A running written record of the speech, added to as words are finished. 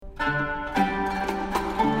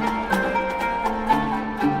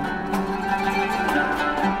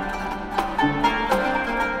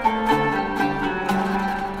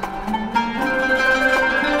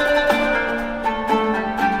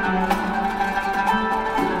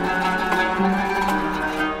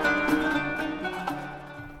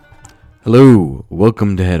Hello,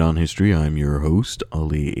 welcome to Head On History. I'm your host,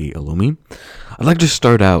 Ali A. Alomi. I'd like to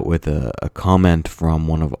start out with a comment from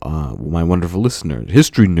one of my wonderful listeners.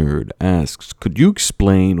 History Nerd asks, could you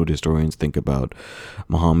explain what historians think about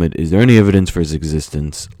Muhammad? Is there any evidence for his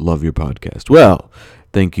existence? Love your podcast. Well,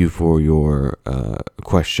 thank you for your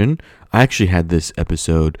question. I actually had this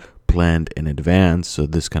episode planned in advance, so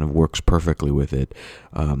this kind of works perfectly with it.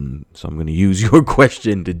 So I'm going to use your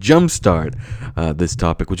question to jumpstart this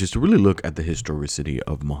topic, which is to really look at the historicity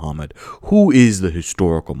of Muhammad. Who is the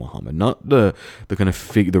historical Muhammad? Not the kind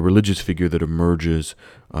of the religious figure that emerges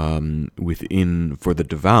within for the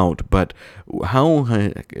devout, but how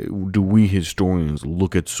do we historians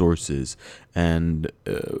look at sources and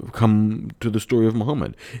come to the story of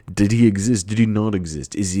Muhammad? Did he exist? Did he not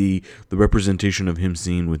exist? Is he the representation of him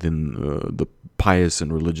seen within the pious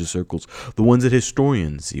and religious circles, the ones that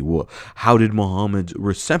historians see? Well, how did Muhammad's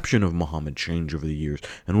reception of Muhammad change over the years,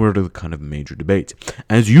 and what are the kind of major debates?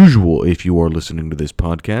 As usual, if you are listening to this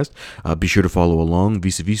podcast, be sure to follow along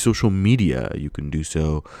vis-a-vis social media. You can do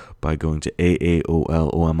so by going to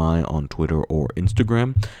AAOLOMI on Twitter or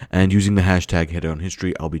Instagram and using the hashtag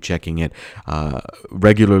HeadOnHistory. I'll be checking it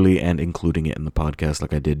regularly and including it in the podcast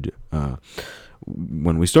like I did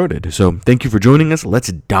when we started. So thank you for joining us.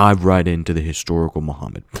 Let's dive right into the historical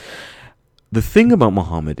Muhammad. The thing about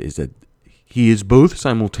Muhammad is that he is both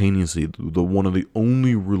simultaneously one of the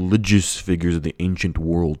only religious figures of the ancient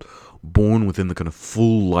world born within the kind of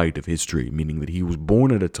full light of history, meaning that he was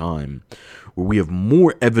born at a time where we have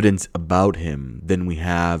more evidence about him than we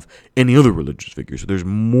have any other religious figure. So there's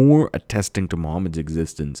more attesting to Muhammad's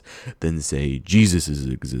existence than, say, Jesus'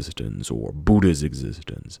 existence or Buddha's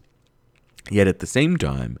existence. Yet at the same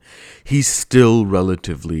time, he's still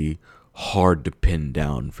relatively hard to pin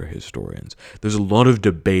down for historians. There's a lot of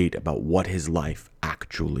debate about what his life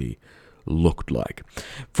actually looked like.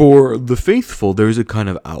 For the faithful, there's a kind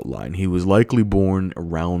of outline. He was likely born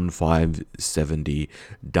around 570,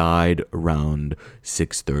 died around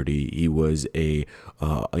 630. He was a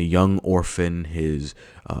young orphan. His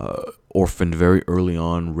orphaned very early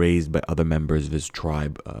on, raised by other members of his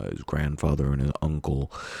tribe, his grandfather and his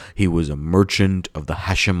uncle. He was a merchant of the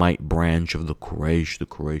Hashemite branch of the Quraysh. The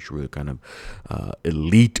Quraysh were the kind of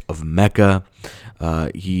elite of Mecca.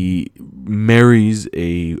 He marries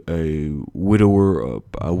a widow,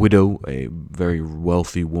 a very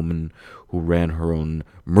wealthy woman who ran her own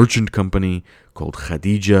merchant company called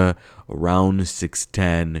Khadija. Around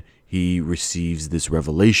 610, he receives this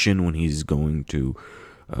revelation when he's going to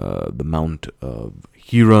the Mount of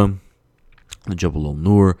Hira, the Jabal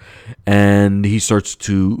al-Nur, and he starts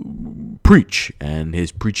to preach, and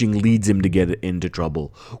his preaching leads him to get into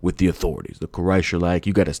trouble with the authorities. The Quraysh are like,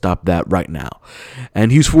 you got to stop that right now.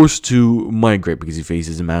 And he's forced to migrate because he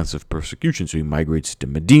faces a massive persecution, so he migrates to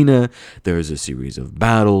Medina. There's a series of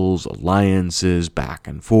battles, alliances, back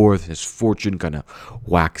and forth. His fortune kind of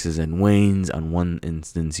waxes and wanes. On one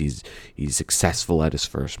instance, he's successful at his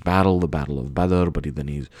first battle, the Battle of Badr, but then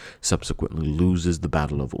he subsequently loses the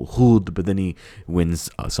Battle of Uhud, but then he wins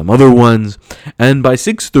some other ones, and by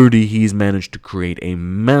 630 he's managed to create a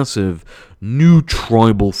massive new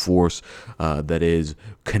tribal force that is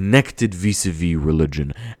connected vis-a-vis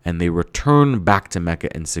religion, and they return back to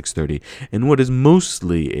Mecca in 630 in what is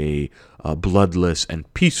mostly a bloodless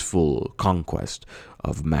and peaceful conquest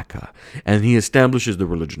of Mecca. And he establishes the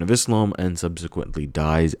religion of Islam and subsequently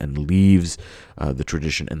dies and leaves the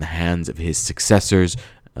tradition in the hands of his successors.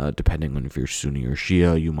 Depending on if you're Sunni or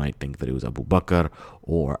Shia, you might think that it was Abu Bakr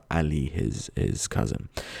or Ali, his cousin.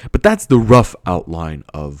 But that's the rough outline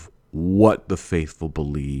of what the faithful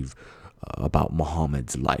believe about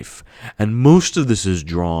Muhammad's life. And most of this is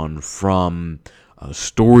drawn from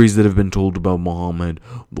stories that have been told about Muhammad,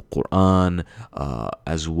 the Quran,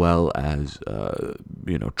 as well as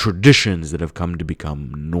traditions that have come to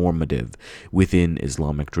become normative within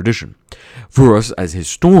Islamic tradition. For us as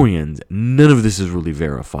historians, none of this is really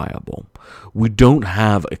verifiable. We don't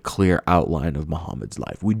have a clear outline of Muhammad's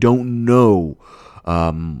life. We don't know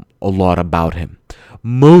a lot about him.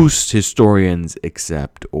 Most historians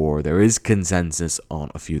accept, or there is consensus on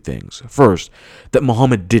a few things. First, that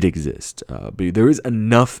Muhammad did exist. But there is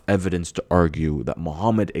enough evidence to argue that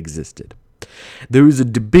Muhammad existed. There is a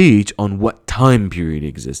debate on what time period he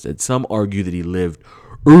existed. Some argue that he lived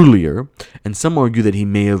earlier, and some argue that he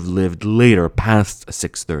may have lived later, past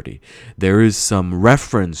 630. There is some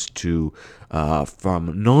reference to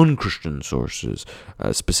from non-Christian sources,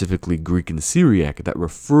 specifically Greek and Syriac, that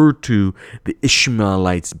refer to the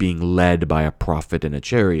Ishmaelites being led by a prophet in a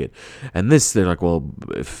chariot. And this, they're like, well,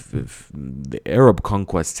 if the Arab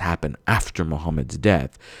conquests happen after Muhammad's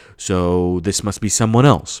death, so this must be someone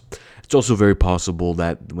else. It's also very possible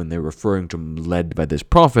that when they're referring to led by this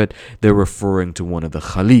prophet, they're referring to one of the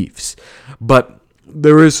caliphs. But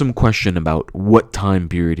there is some question about what time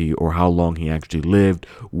period or how long he actually lived,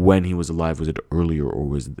 when he was alive. Was it earlier or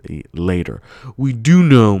was it later? We do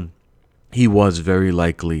know he was very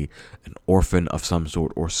likely an orphan of some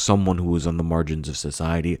sort, or someone who was on the margins of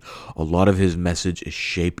society. A lot of his message is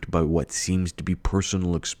shaped by what seems to be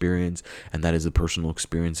personal experience, and that is the personal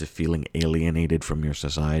experience of feeling alienated from your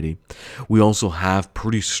society. We also have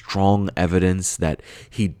pretty strong evidence that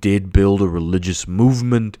he did build a religious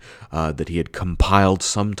movement, that he had compiled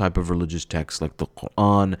some type of religious text like the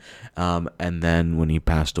Quran, and then when he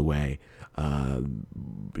passed away,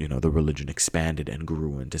 the religion expanded and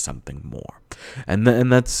grew into something more. And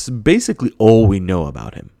that's basically all we know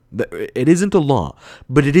about him. It isn't a law,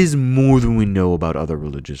 but it is more than we know about other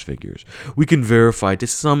religious figures. We can verify to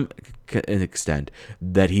some extent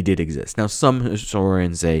that he did exist. Now, some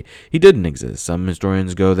historians say he didn't exist. Some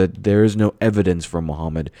historians go that there is no evidence from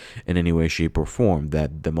Muhammad in any way, shape, or form,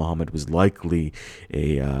 that the Muhammad was likely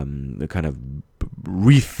a kind of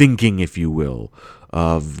rethinking, if you will,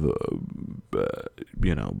 of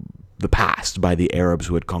the past by the Arabs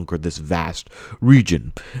who had conquered this vast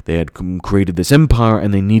region. They had created this empire,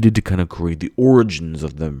 and they needed to kind of create the origins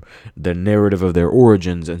of them, the narrative of their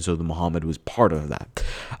origins, and so the Muhammad was part of that.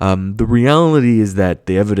 The reality is that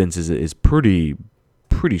the evidence is pretty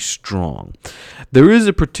strong. There is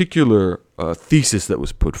a particular thesis that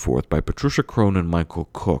was put forth by Patricia Crone and Michael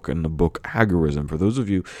Cook in the book Hagerism. For those of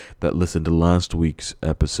you that listened to last week's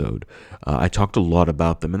episode, I talked a lot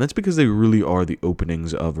about them, and that's because they really are the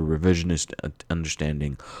openings of a revisionist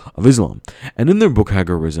understanding of Islam. And in their book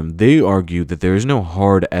Hagerism, they argue that there is no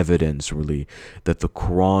hard evidence, really, that the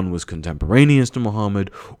Quran was contemporaneous to Muhammad,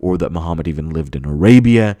 or that Muhammad even lived in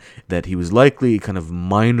Arabia, that he was likely a kind of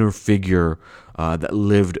minor figure that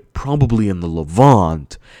lived probably in the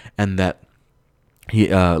Levant, and that he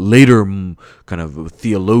later kind of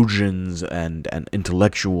theologians and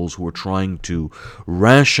intellectuals who were trying to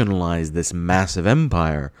rationalize this massive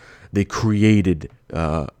empire, they created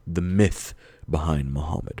the myth behind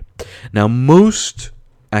Muhammad. Now, most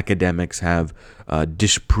academics have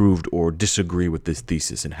disproved or disagree with this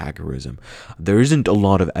thesis in Hagerism. There isn't a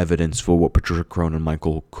lot of evidence for what Patricia Crone and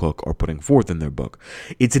Michael Cook are putting forth in their book.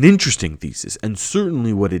 It's an interesting thesis, and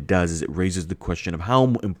certainly what it does is it raises the question of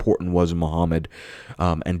how important was Muhammad,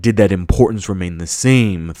 and did that importance remain the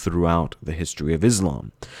same throughout the history of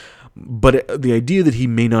Islam. But the idea that he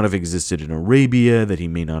may not have existed in Arabia, that he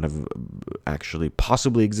may not have actually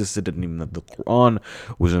possibly existed, and even that the Quran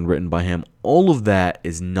wasn't written by him, all of that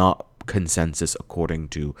is not consensus according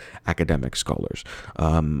to academic scholars.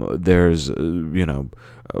 There's a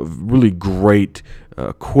really great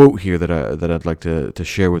quote here that I'd like to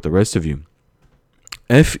share with the rest of you.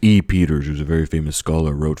 F.E. Peters, who's a very famous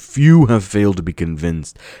scholar, wrote, "Few have failed to be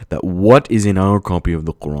convinced that what is in our copy of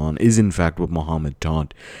the Quran is in fact what Muhammad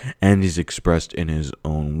taught and is expressed in his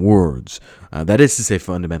own words." That is to say,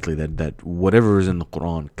 fundamentally, that whatever is in the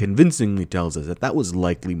Quran convincingly tells us that was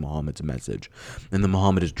likely Muhammad's message, and that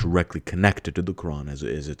Muhammad is directly connected to the Quran as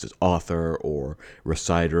its author or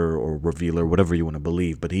reciter or revealer, whatever you want to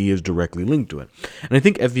believe, but he is directly linked to it. And I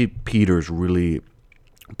think F.E. Peters really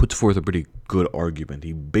puts forth a pretty good argument.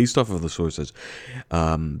 He, based off of the sources,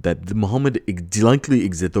 that Muhammad likely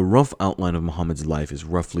existed. The rough outline of Muhammad's life is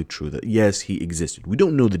roughly true. That yes, he existed. We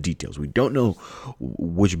don't know the details. We don't know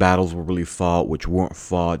which battles were really fought, which weren't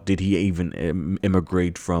fought. Did he even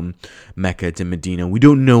immigrate from Mecca to Medina? We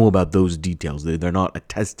don't know about those details. They're not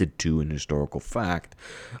attested to in historical fact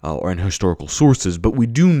or in historical sources. But we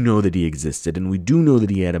do know that he existed, and we do know that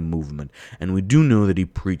he had a movement, and we do know that he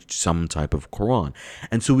preached some type of Quran.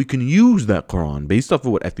 And so we can use that Quran based off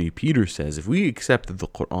of what F.E. Peters says. If we accept that the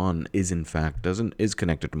Quran is in fact is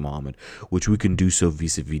connected to Muhammad, which we can do so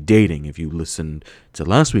vis-a-vis dating. If you listen to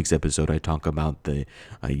last week's episode, I talk about the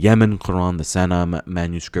Yemen Quran, the Sana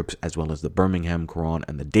manuscripts, as well as the Birmingham Quran,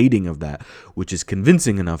 and the dating of that, which is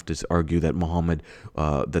convincing enough to argue that Muhammad,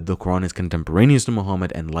 that the Quran is contemporaneous to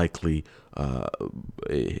Muhammad and likely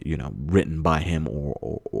written by him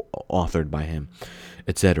or authored by him,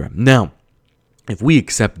 etc. Now, if we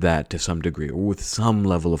accept that to some degree, or with some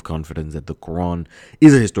level of confidence that the Quran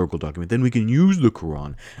is a historical document, then we can use the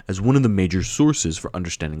Quran as one of the major sources for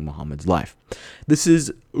understanding Muhammad's life. This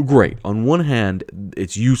is great. On one hand,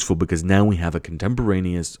 it's useful because now we have a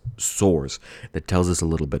contemporaneous source that tells us a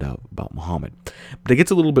little bit about Muhammad. But it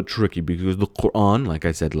gets a little bit tricky because the Quran, like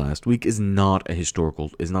I said last week, is not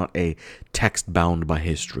a text bound by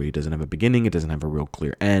history. It doesn't have a beginning. It doesn't have a real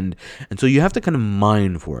clear end. And so you have to kind of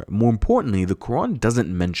mine for it. More importantly, the Quran doesn't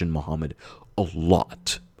mention Muhammad a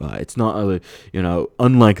lot. It's not,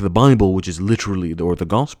 unlike the Bible, which is literally, or the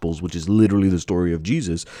Gospels, which is literally the story of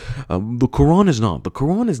Jesus. The Quran is not. The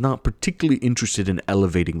Quran is not particularly interested in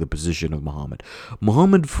elevating the position of Muhammad.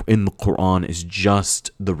 Muhammad in the Quran is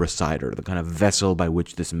just the reciter, the kind of vessel by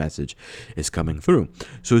which this message is coming through.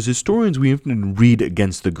 So as historians, we have to read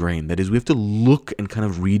against the grain. That is, we have to look and kind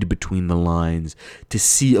of read between the lines to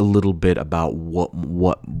see a little bit about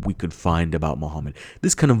what we could find about Muhammad.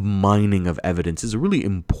 This kind of mining of evidence is a really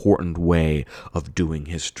important way of doing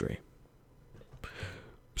history.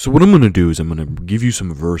 So what I'm going to do is I'm going to give you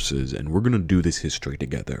some verses, and we're going to do this history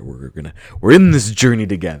together. We're in this journey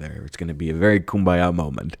together. It's going to be a very kumbaya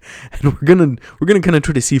moment, and we're going to kind of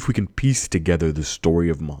try to see if we can piece together the story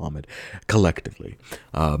of Muhammad collectively.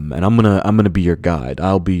 And I'm going to be your guide.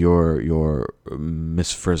 I'll be your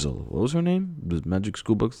Miss Frizzle. What was her name? The Magic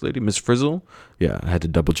School Books lady, Miss Frizzle. Yeah, I had to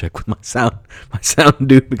double check with my sound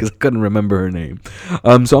dude, because I couldn't remember her name.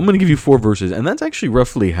 So I'm going to give you 4 verses, and that's actually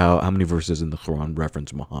roughly how many verses in the Quran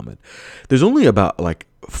reference Muhammad. There's only about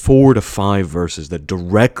 4 to 5 verses that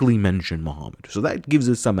directly mention Muhammad. So that gives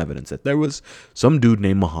us some evidence that there was some dude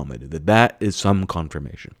named Muhammad, that is some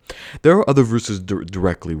confirmation. There are other verses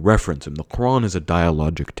directly reference him. The Quran is a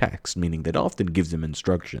dialogic text, meaning that it often gives him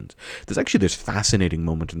instructions. There's actually this fascinating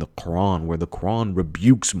moment in the Quran where the Quran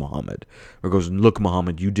rebukes Muhammad, or goes, look,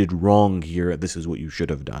 Muhammad, you did wrong here, this is what you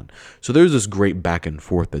should have done. So there's this great back and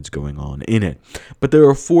forth that's going on in it. But there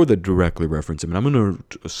are 4 that directly reference him, and I'm going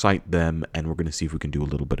to cite them, and we're going to see if we can do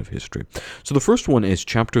a little bit of history. So the first one is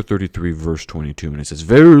chapter 33, verse 22, and it says,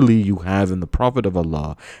 verily you have in the Prophet of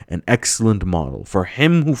Allah an excellent model for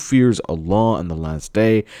him who fears Allah and the last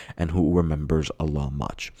day, and who remembers Allah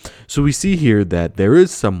much. So we see here that there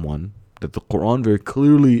is someone, that the Quran very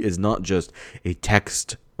clearly is not just a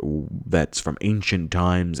text that's from ancient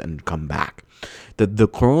times and come back. That the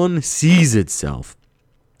Quran sees itself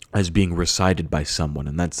as being recited by someone,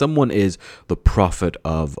 and that someone is the Prophet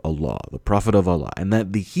of Allah, and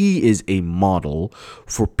that he is a model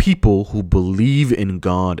for people who believe in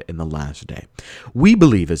God in the last day. We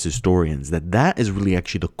believe as historians that is really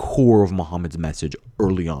actually the core of Muhammad's message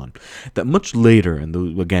early on. That much later,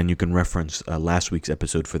 and again you can reference last week's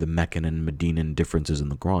episode for the Meccan and Medinan differences in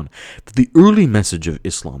the Quran, that the early message of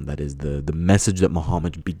Islam, that is the message that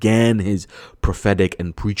Muhammad began his prophetic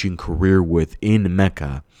and preaching career with in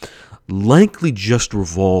Mecca, likely just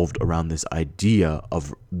revolved around this idea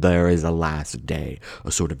of there is a last day,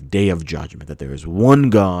 a sort of day of judgment, that there is one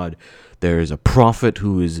God, there is a prophet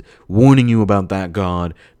who is warning you about that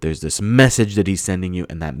God, there's this message that he's sending you,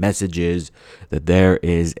 and that message is that there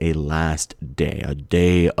is a last day, a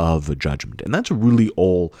day of judgment. And that's really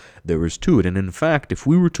all there is to it. And in fact, if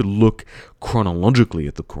we were to look chronologically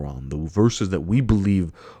at the Quran, the verses that we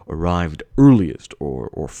believe arrived earliest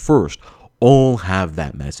or first all have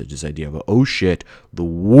that message, this idea of, oh shit, the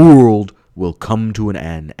world will come to an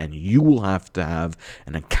end, and you will have to have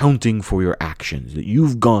an accounting for your actions,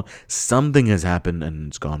 that something has happened and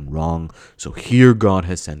it's gone wrong, so here God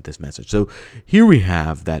has sent this message. So here we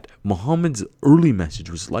have that Muhammad's early message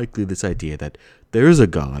was likely this idea that there is a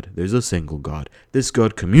God, there's a single God, this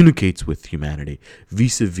God communicates with humanity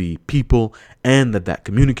vis-a-vis people, and that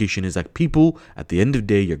communication is like, people, at the end of the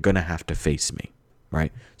day, you're gonna have to face me.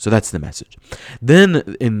 Right? So that's the message.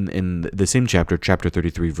 Then in the same chapter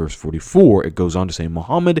 33, verse 44, it goes on to say,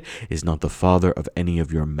 Muhammad is not the father of any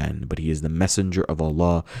of your men, but he is the messenger of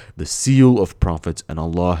Allah, the seal of prophets, and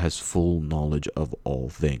Allah has full knowledge of all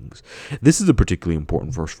things. This is a particularly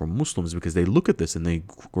important verse for Muslims, because they look at this and they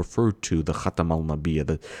refer to the Khatam al-Nabiyya,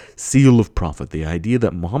 the seal of prophet, the idea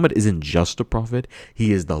that Muhammad isn't just a prophet,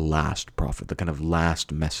 he is the last prophet, the kind of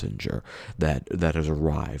last messenger that has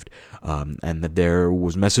arrived, and that there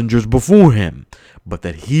was messengers before him, but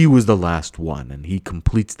that he was the last one, and he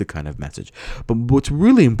completes the kind of message. But what's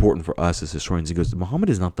really important for us as historians, he goes, Muhammad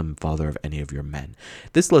is not the father of any of your men.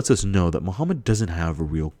 This lets us know that Muhammad doesn't have a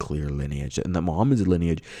real clear lineage, and that Muhammad's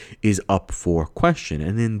lineage is up for question.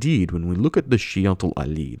 And indeed, when we look at the Shi'atul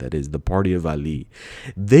Ali, that is the party of Ali,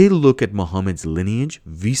 they look at Muhammad's lineage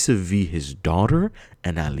vis-a-vis his daughter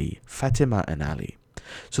and Ali, Fatima and Ali.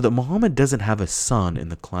 So that Muhammad doesn't have a son in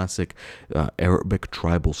the classic Arabic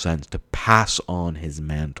tribal sense to pass on his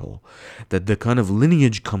mantle, that the kind of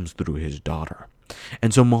lineage comes through his daughter.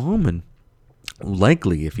 And so Muhammad,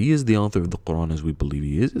 likely, if he is the author of the Quran as we believe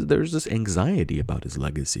he is, there's this anxiety about his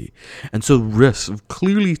legacy. And so risks of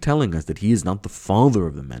clearly telling us that he is not the father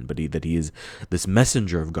of the men, but that he is this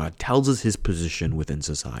messenger of God, tells us his position within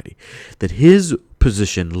society. That his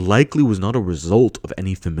position likely was not a result of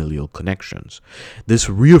any familial connections. This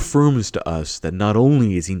reaffirms to us that not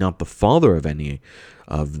only is he not the father of any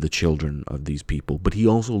of the children of these people, but he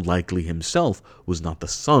also likely himself was not the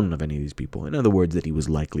son of any of these people. In other words, that he was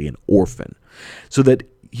likely an orphan. So that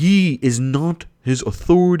he is not, his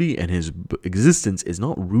authority and his existence is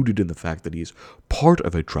not rooted in the fact that he is part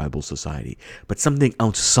of a tribal society, but something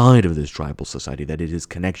outside of this tribal society, that his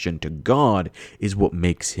connection to God is what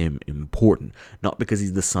makes him important. Not because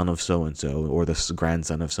he's the son of so-and-so or the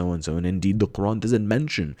grandson of so-and-so, and indeed the Quran doesn't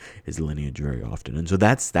mention his lineage very often. And so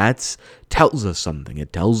that's tells us something.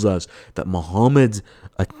 It tells us that Muhammad's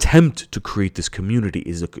attempt to create this community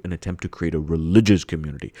is an attempt to create a religious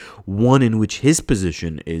community, one in which his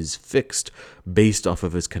position is fixed based off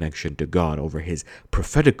of his connection to God over his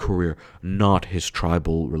prophetic career, not his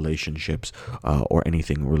tribal relationships or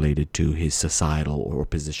anything related to his societal or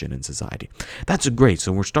position in society. That's great.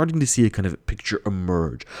 So we're starting to see a kind of picture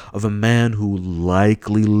emerge of a man who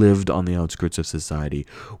likely lived on the outskirts of society,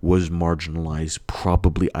 was marginalized,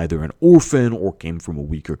 probably either an orphan or came from a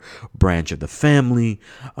weaker branch of the family,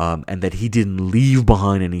 and that he didn't leave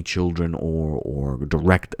behind any children or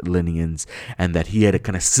direct lineage, and that he had a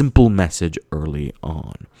kind of simple message early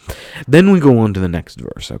on. Then we go on to the next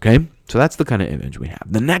verse, okay? So that's the kind of image we have.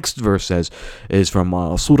 The next verse is from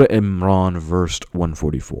Surah Imran, verse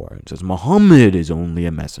 144. It says, Muhammad is only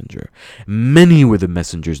a messenger. Many were the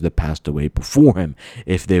messengers that passed away before him.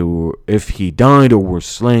 If he died or were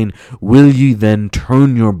slain, will ye then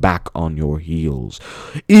turn your back on your heels?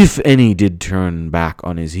 If any did turn back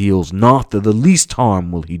on his heels, not the least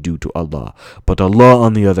harm will he do to Allah. But Allah,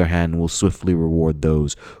 on the other hand, will swiftly reward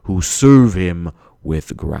those who serve him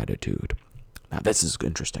with gratitude. Now, this is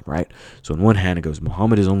interesting, right? So, on one hand, it goes,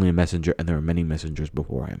 Muhammad is only a messenger, and there are many messengers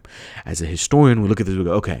before him. As a historian, we look at this, we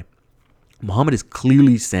go, okay, Muhammad is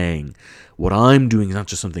clearly saying, what I'm doing is not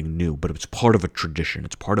just something new, but it's part of a tradition.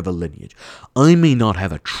 It's part of a lineage. I may not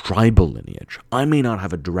have a tribal lineage. I may not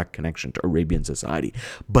have a direct connection to Arabian society,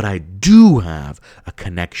 but I do have a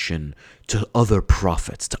connection to other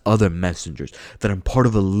prophets, to other messengers, that I'm part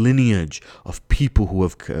of a lineage of people who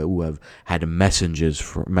have had messages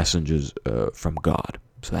from God.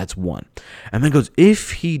 So that's one. And then it goes,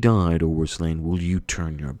 if he died or were slain, will you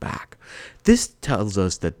turn your back? This tells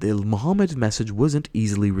us that Muhammad's message wasn't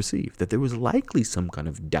easily received, that there was likely some kind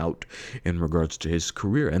of doubt in regards to his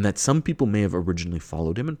career, and that some people may have originally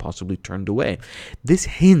followed him and possibly turned away. This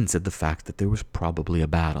hints at the fact that there was probably a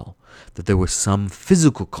battle, that there was some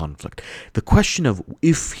physical conflict. The question of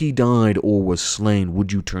if he died or was slain,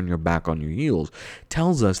 would you turn your back on your heels,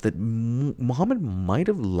 tells us that Muhammad might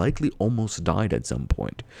have likely almost died at some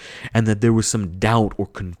point, and that there was some doubt or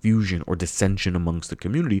confusion or dissension amongst the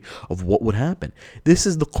community of what would happen. This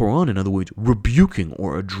is the Quran, in other words, rebuking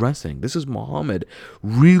or addressing. This is Muhammad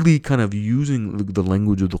really kind of using the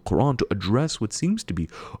language of the Quran to address what seems to be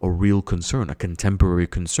a real concern, a contemporary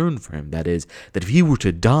concern for him. That is, that if he were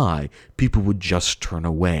to die, people would just turn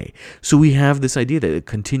away. So we have this idea that it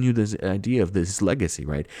continued this idea of this legacy,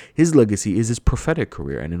 right? His legacy is his prophetic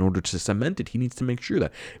career, and in order to cement it, he needs to make sure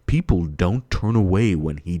that people don't turn away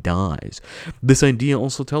when he dies. This idea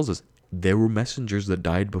also tells us there were messengers that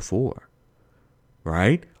died before,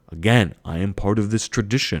 right? Again, I am part of this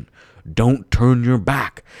tradition. Don't turn your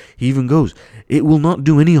back. He even goes, it will not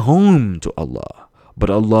do any harm to Allah, but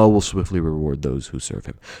Allah will swiftly reward those who serve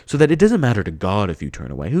him. So that it doesn't matter to God if you turn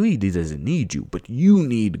away. He doesn't need you, but you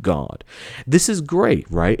need God. This is great,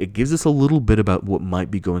 right? It gives us a little bit about what might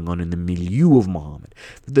be going on in the milieu of Muhammad.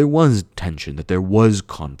 That there was tension, that there was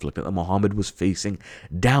conflict, that Muhammad was facing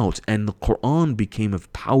doubt, and the Quran became a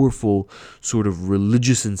powerful sort of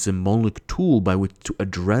religious and symbolic tool by which to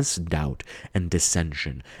address doubt and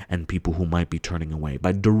dissension and people who might be turning away.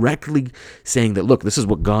 By directly saying that, look, this is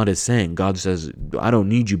what God is saying. God says, I don't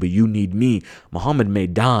need you, but you need me. Muhammad may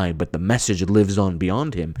die, but the message lives on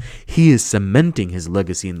beyond him. He is cementing his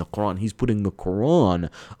legacy in the Quran. He's putting the Quran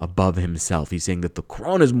above himself. He's saying that the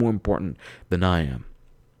Quran is more important than I am.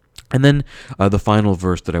 And then the final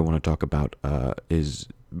verse that I want to talk about is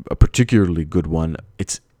a particularly good one.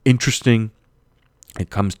 It's interesting.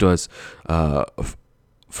 It comes to us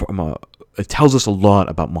it tells us a lot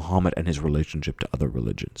about Muhammad and his relationship to other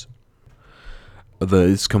religions.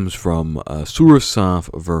 This comes from Surah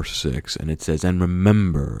Saf, verse 6, and it says, and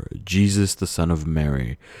remember, Jesus, the son of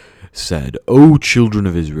Mary, said, O children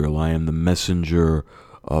of Israel, I am the messenger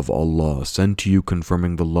of Allah, sent to you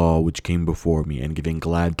confirming the law which came before me, and giving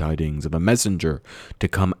glad tidings of a messenger to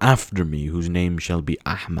come after me, whose name shall be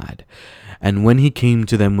Ahmad. And when he came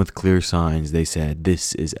to them with clear signs, they said,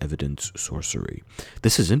 this is evidence sorcery.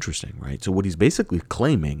 This is interesting, right? So what he's basically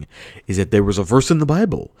claiming is that there was a verse in the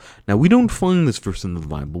Bible. Now, we don't find this verse in the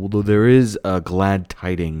Bible, although there is a glad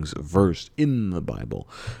tidings verse in the Bible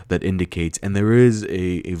that indicates, and there is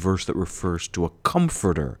a verse that refers to a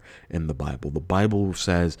comforter in the Bible. The Bible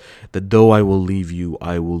says that though I will leave you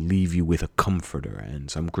with a comforter. And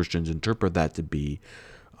some Christians interpret that to be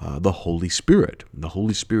the Holy Spirit. The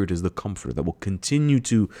Holy Spirit is the comforter that will continue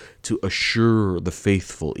to assure the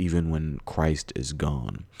faithful even when Christ is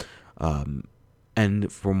gone.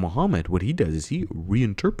 And for Muhammad, what he does is he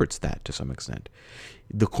reinterprets that to some extent.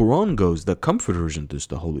 The Quran goes, the comforter isn't just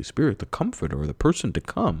the Holy Spirit. The comforter, or the person to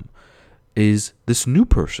come, is this new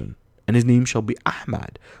person. And his name shall be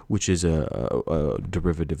Ahmad, which is a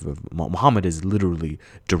derivative of Muhammad, is literally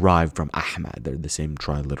derived from Ahmad. They're the same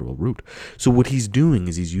triliteral root. So what he's doing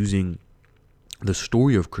is he's using the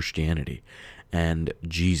story of Christianity and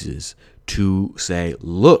Jesus to say,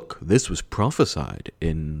 look, this was prophesied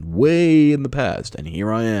way in the past, and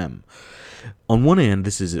here I am. On one hand,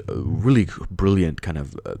 this is a really brilliant kind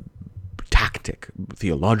of tactic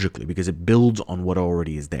theologically, because it builds on what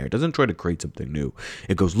already is there. It doesn't try to create something new.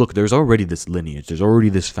 It goes, look, there's already this lineage, there's already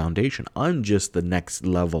this foundation. I'm just the next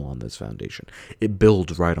level on this foundation. It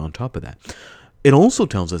builds right on top of that. It also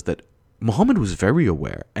tells us that Muhammad was very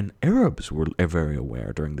aware, and Arabs were very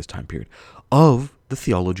aware during this time period, of the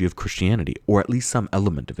theology of Christianity, or at least some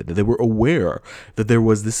element of it. That they were aware that there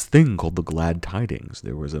was this thing called the glad tidings.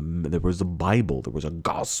 There was a Bible, there was a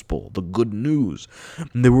gospel, the good news.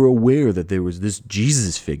 And they were aware that there was this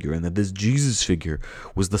Jesus figure, and that this Jesus figure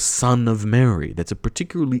was the son of Mary. That's a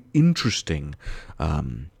particularly interesting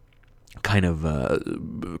kind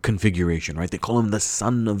of configuration, right? They call him the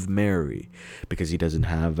son of Mary because he doesn't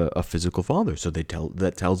have a physical father. So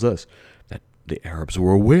that tells us that the Arabs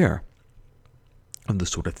were aware of the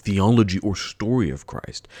sort of theology or story of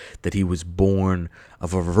Christ, that he was born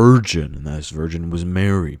of a virgin, and this virgin was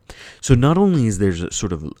Mary. So not only is there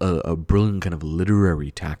sort of a brilliant kind of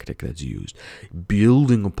literary tactic that's used,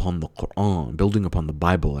 building upon the Quran, building upon the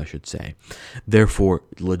Bible, I should say, therefore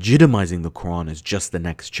legitimizing the Quran as just the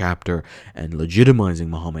next chapter, and legitimizing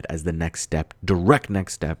Muhammad as the next step, direct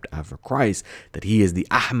next step after Christ, that he is the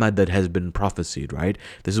Ahmad that has been prophesied, right?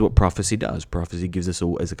 This is what prophecy does. Prophecy gives us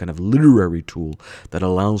as a kind of literary tool that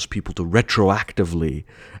allows people to retroactively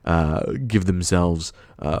give themselves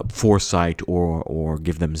foresight or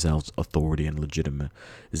give themselves authority and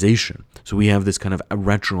legitimization. So we have this kind of a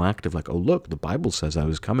retroactive, like, oh, look, the Bible says I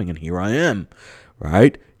was coming, and here I am,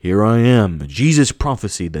 right? Here I am. Jesus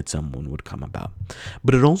prophesied that someone would come about.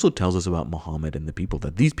 But it also tells us about Muhammad and the people,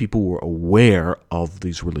 that these people were aware of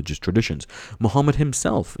these religious traditions. Muhammad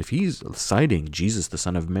himself, if he's citing Jesus, the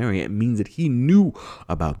son of Mary, it means that he knew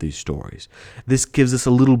about these stories. This gives us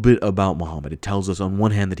a little bit about Muhammad. It tells us on one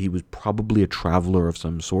hand that he was probably a traveler of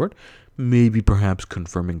some sort, maybe perhaps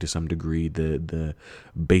confirming to some degree the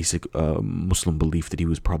basic Muslim belief that he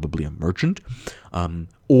was probably a merchant,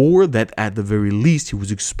 or that at the very least he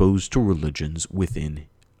was exposed to religions within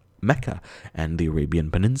Mecca and the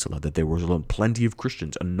Arabian Peninsula, that there was plenty of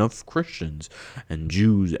Christians, enough Christians and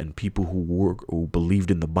Jews and people who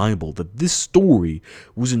believed in the Bible, that this story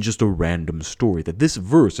wasn't just a random story, that this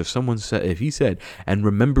verse, if he said, and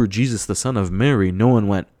remember Jesus the son of Mary, no one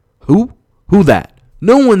went, who that?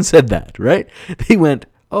 No one said that, right? They went,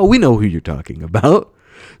 oh, we know who you're talking about.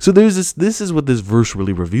 So this is what this verse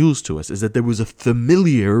really reveals to us, is that there was a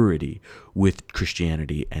familiarity with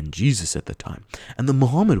Christianity and Jesus at the time, and that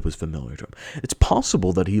Muhammad was familiar to him. It's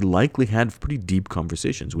possible that he likely had pretty deep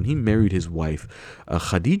conversations. When he married his wife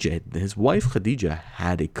Khadija, his wife Khadija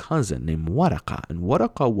had a cousin named Waraqa, and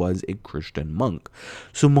Waraqa was a Christian monk.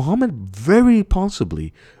 So Muhammad very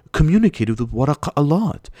possibly communicated with Waraqa a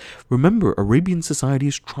lot. Remember, Arabian society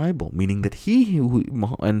is tribal, meaning that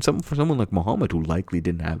for someone like Muhammad, who likely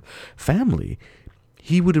didn't have family,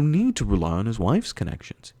 he would need to rely on his wife's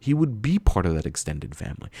connections. He would be part of that extended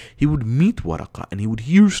family. He would meet Waraqa, and he would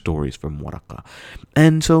hear stories from Waraqa.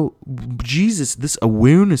 And so Jesus, this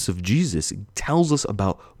awareness of Jesus, tells us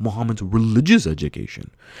about Muhammad's religious education.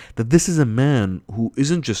 That this is a man who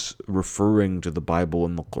isn't just referring to the Bible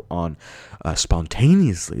and the Quran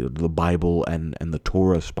spontaneously, the Bible and the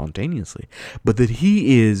Torah spontaneously, but that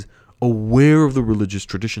he is aware of the religious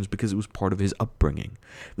traditions because it was part of his upbringing,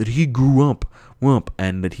 that he grew up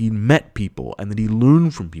and that he met people and that he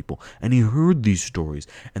learned from people and he heard these stories,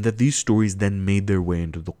 and that these stories then made their way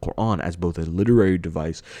into the Quran as both a literary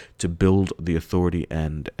device to build the authority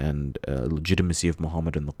and legitimacy of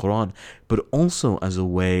Muhammad in the Quran, but also as a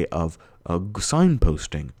way of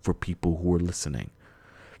signposting for people who were listening.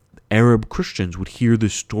 Arab Christians would hear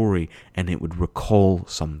this story and it would recall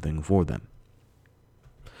something for them.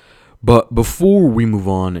 But before we move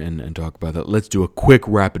on and talk about that, let's do a quick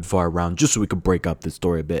rapid fire round just so we can break up this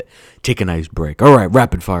story a bit. Take a nice break. All right,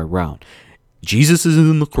 rapid fire round. Jesus is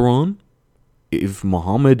in the Quran. If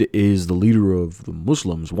Muhammad is the leader of the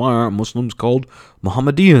Muslims, why aren't Muslims called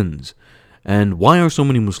Muhammadiyans? And why are so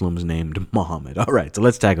many Muslims named Muhammad? All right, so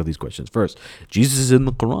let's tackle these questions. First, Jesus is in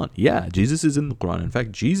the Quran. Yeah, Jesus is in the Quran. In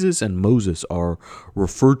fact, Jesus and Moses are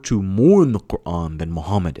referred to more in the Quran than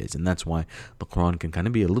Muhammad is. And that's why the Quran can kind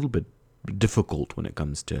of be a little bit difficult when it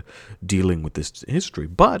comes to dealing with this history.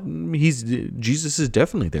 But Jesus is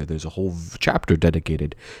definitely there. There's a whole chapter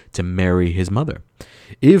dedicated to Mary, his mother.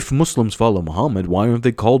 If Muslims follow Muhammad, why aren't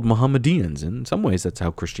they called Muhammadiyans? In some ways, that's how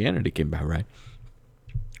Christianity came about, right?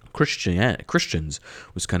 Christians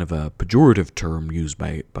was kind of a pejorative term used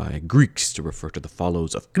by Greeks to refer to the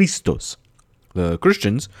followers of Christos. The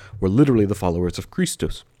Christians were literally the followers of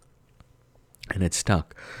Christos, and it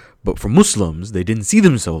stuck. But for Muslims, they didn't see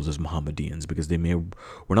themselves as Muhammadiyans because they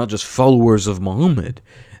were not just followers of Muhammad.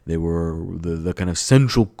 They were the kind of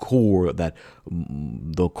central core that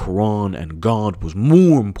the Quran and God was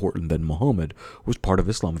more important than Muhammad was part of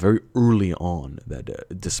Islam very early on.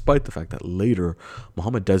 That despite the fact that later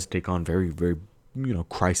Muhammad does take on very, very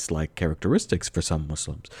Christ-like characteristics for some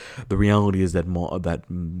Muslims, the reality is that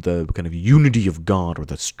the kind of unity of God or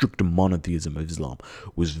the strict monotheism of Islam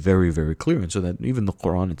was very, very clear. And so that even the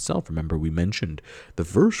Quran itself, remember we mentioned the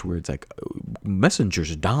verse where it's like,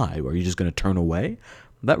 messengers die, are you just going to turn away?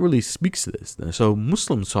 That really speaks to this. So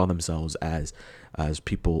Muslims saw themselves as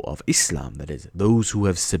people of Islam, that is, those who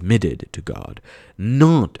have submitted to God,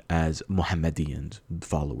 not as Muhammadiyans,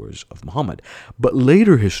 followers of Muhammad. But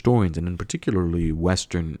later historians, and in particularly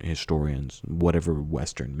Western historians, whatever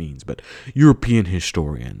Western means, but European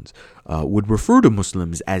historians, would refer to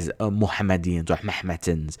Muslims as Muhammadiyans or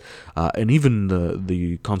Mahmetans, and even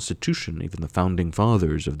the Constitution, even the founding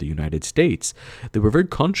fathers of the United States, they were very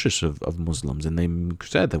conscious of Muslims, and they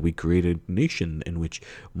said that we created a nation in which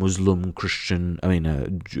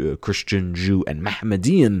Christian, Jew, and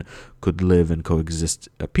Mohammedan could live and coexist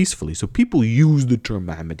peacefully. So people use the term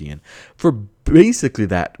Mohammedan for basically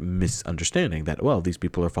that misunderstanding that, well, these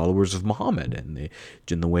people are followers of Muhammad, and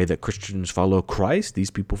in the way that Christians follow Christ, these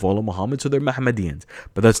people follow Muhammad, so they're Mohammedans.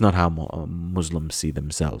 But that's not how Muslims see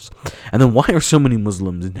themselves. And then why are so many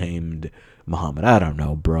Muslims named Muhammad? I don't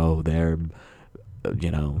know, bro. They're,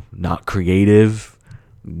 not creative.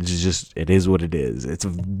 It is what it is. It's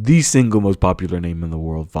the single most popular name in the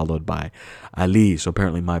world, followed by Ali. So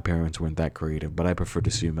apparently my parents weren't that creative, but I prefer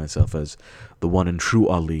to see myself as the one and true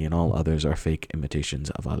Ali, and all others are fake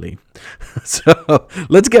imitations of Ali. So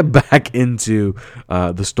let's get back into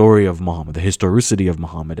the story of Muhammad, the historicity of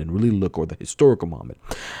Muhammad, and really look at the historical Muhammad.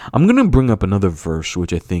 I'm going to bring up another verse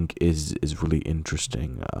which I think is really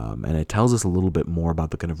interesting, and it tells us a little bit more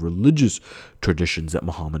about the kind of religious traditions that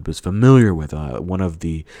Muhammad was familiar with. One of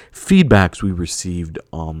the feedbacks we received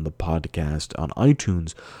on the podcast on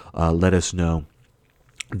iTunes let us know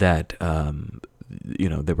that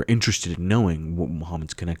they were interested in knowing what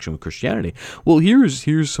Muhammad's connection with Christianity. Well,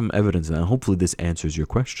 here's some evidence, and hopefully this answers your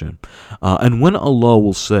question. And when Allah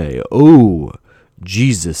will say, "Oh,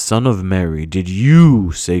 Jesus, son of Mary, did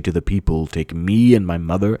you say to the people, 'Take me and my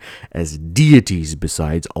mother as deities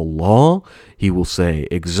besides Allah?' He will say,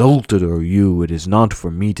 'Exalted are you, it is not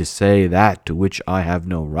for me to say that to which I have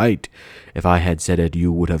no right. If I had said it,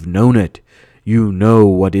 you would have known it. You know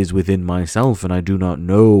what is within myself, and I do not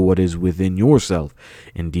know what is within yourself.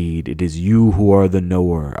 Indeed, it is you who are the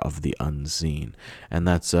knower of the unseen." And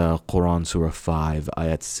that's Quran Surah 5,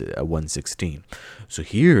 ayat 116. So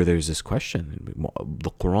here, there's this question.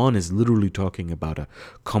 The Quran is literally talking about a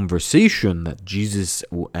conversation that Jesus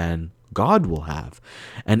and God will have.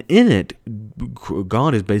 And in it,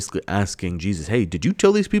 God is basically asking Jesus, hey, did you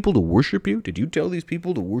tell these people to worship you? Did you tell these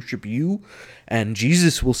people to worship you? And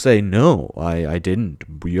Jesus will say, no, I didn't.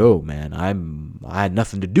 Yo, man, I had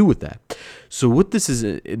nothing to do with that. So what this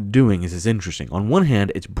is doing is interesting. On one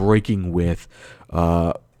hand, it's breaking with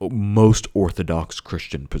most Orthodox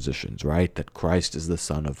Christian positions, right? That Christ is the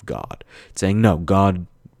Son of God. It's saying, no, God,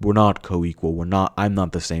 we're not co-equal. I'm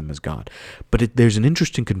not the same as God. But there's an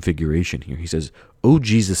interesting configuration here. He says, O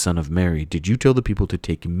Jesus, son of Mary, did you tell the people to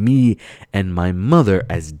take me and my mother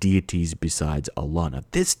as deities besides Allah? Now,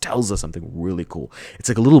 this tells us something really cool. It's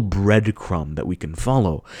like a little breadcrumb that we can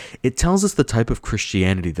follow. It tells us the type of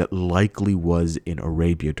Christianity that likely was in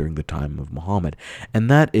Arabia during the time of Muhammad, and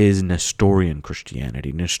that is Nestorian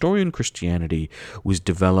Christianity. Nestorian Christianity was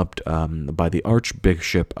developed by the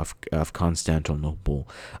Archbishop of Constantinople,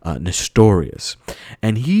 Nestorius,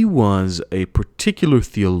 and he was a particular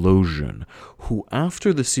theologian who,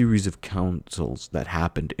 after the series of councils that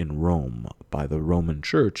happened in Rome by the Roman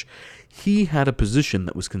Church, he had a position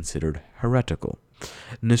that was considered heretical.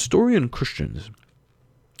 Nestorian Christians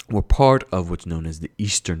were part of what's known as the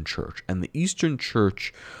Eastern Church, and the Eastern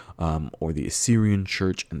Church, or the Assyrian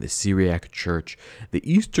Church and the Syriac Church,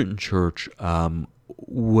 the Eastern Church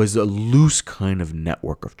was a loose kind of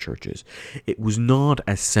network of churches. It was not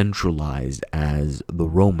as centralized as the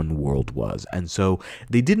Roman world was, and so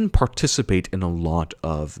they didn't participate in a lot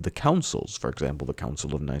of the councils. For example, the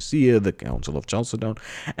Council of Nicaea, the Council of Chalcedon.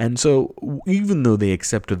 And so even though they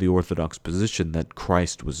accepted the Orthodox position that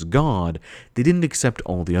Christ was God, they didn't accept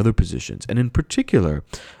all the other positions. And in particular,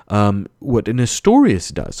 what Nestorius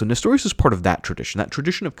does. So Nestorius is part of that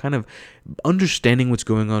tradition of kind of understanding what's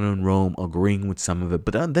going on in Rome, agreeing with some of it,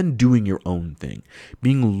 but then doing your own thing,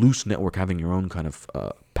 being a loose network, having your own kind of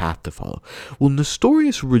path to follow. Well,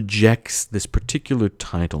 Nestorius rejects this particular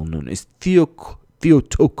title known as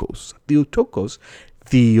Theotokos. Theotokos,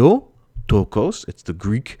 it's the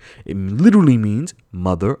Greek, it literally means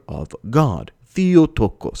mother of God.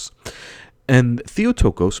 Theotokos. And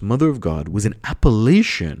Theotokos, Mother of God, was an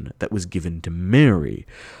appellation that was given to Mary.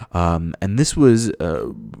 And this was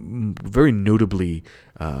very notably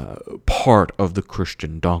part of the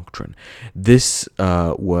Christian doctrine. This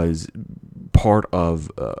was part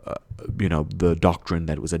of the doctrine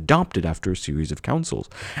that was adopted after a series of councils.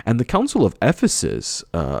 And the Council of Ephesus,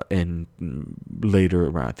 in later,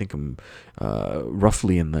 around, I think,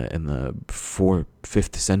 roughly in the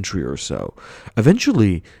 5th century or so,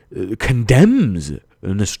 eventually condemns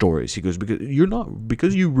Nestorius. He goes,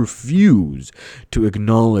 because you refuse to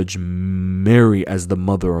acknowledge Mary as the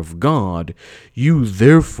mother of God, you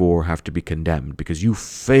therefore have to be condemned because you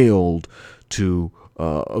failed to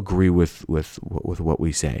agree with what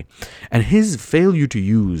we say. And his failure to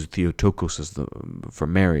use Theotokos for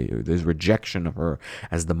Mary, or his rejection of her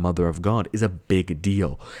as the mother of God, is a big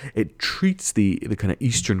deal. It treats the kind of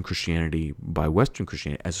Eastern Christianity by Western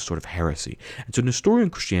Christianity as a sort of heresy. And so Nestorian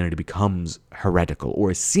Christianity becomes heretical, or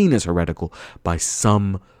is seen as heretical by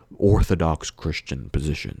some Orthodox Christian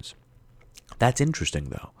positions. That's interesting,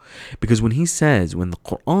 though, because when the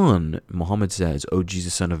Quran, Muhammad says, O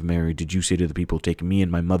Jesus, son of Mary, did you say to the people, take me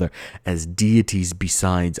and my mother as deities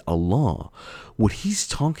besides Allah? What he's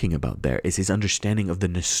talking about there is his understanding of the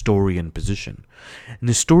Nestorian position.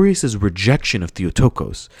 Nestorius' rejection of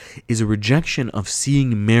Theotokos is a rejection of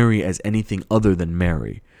seeing Mary as anything other than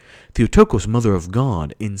Mary. Theotokos, mother of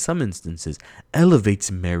God, in some instances,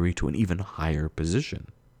 elevates Mary to an even higher position.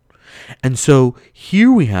 And so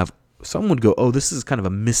here we have, some would go, oh, this is kind of a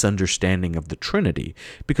misunderstanding of the Trinity,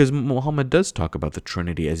 because Muhammad does talk about the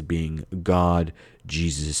Trinity as being God,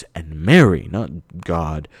 Jesus, and Mary, not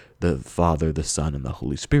God, the Father, the Son, and the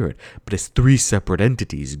Holy Spirit, but as three separate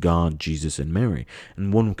entities, God, Jesus, and Mary.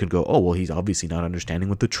 And one could go, oh, well, he's obviously not understanding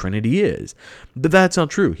what the Trinity is. But that's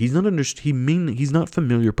not true. He's not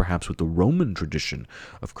familiar perhaps with the Roman tradition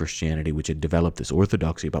of Christianity, which had developed this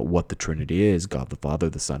orthodoxy about what the Trinity is, God the Father,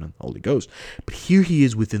 the Son, and the Holy Ghost. But here he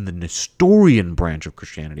is within the Nestorian branch of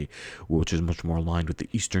Christianity, which is much more aligned with the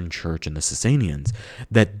Eastern Church and the Sasanians,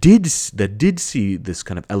 that did see this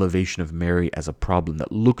kind of elevation of Mary as a problem,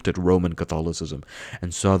 that looked at Roman Catholicism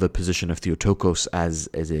and saw the position of Theotokos as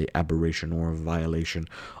a aberration or a violation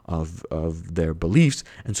of their beliefs,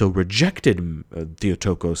 and so rejected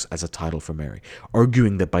Theotokos as a title for Mary,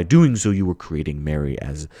 arguing that by doing so you were creating Mary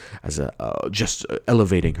as just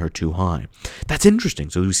elevating her too high. That's interesting.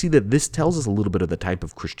 So we see that this tells us a little bit of the type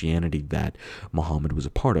of Christianity that Muhammad was a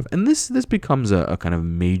part of, and this becomes a kind of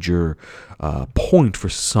major point for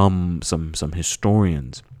some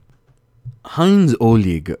historians. Heinz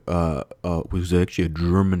Ohlig was actually a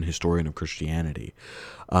German historian of Christianity.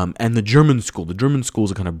 And the German school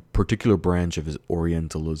is a kind of particular branch of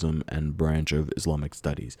Orientalism and branch of Islamic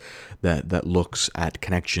studies that looks at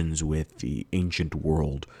connections with the ancient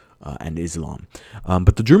world and Islam.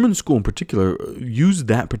 But the German school in particular used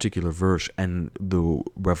that particular verse and the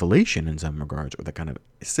revelation in some regards, or the kind of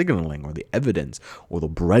signaling or the evidence or the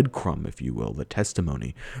breadcrumb, if you will, the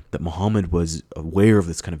testimony that Muhammad was aware of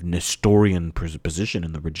this kind of Nestorian position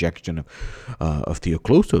and the rejection of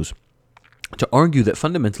Theoklosos, to argue that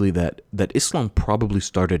fundamentally that Islam probably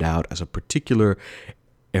started out as a particular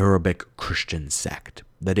Arabic Christian sect,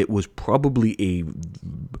 that it was probably a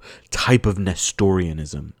type of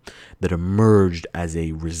Nestorianism that emerged as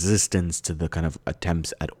a resistance to the kind of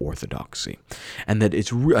attempts at orthodoxy, and that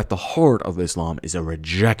it's at the heart of Islam is a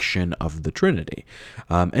rejection of the Trinity.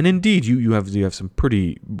 And indeed, you have some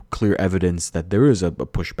pretty clear evidence that there is a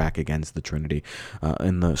pushback against the Trinity.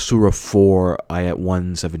 In the Surah 4, ayat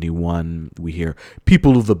 171, we hear,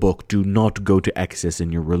 "People of the book, do not go to excess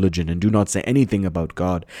in your religion, and do not say anything about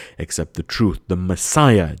God except the truth. The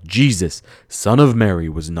Messiah, Jesus, son of Mary,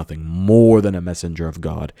 was nothing more than a messenger of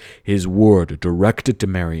God. His word directed to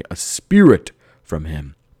Mary, a spirit from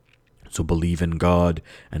him. So believe in God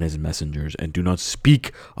and his messengers, and do not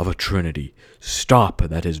speak of a trinity. Stop,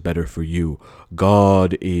 that is better for you.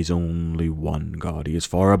 God is only one God. He is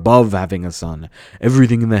far above having a son.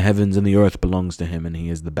 Everything in the heavens and the earth belongs to him, and he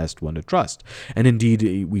is the best one to trust." And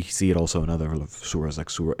indeed, we see it also in other surahs like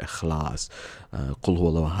Surah Ikhlas. قُلْ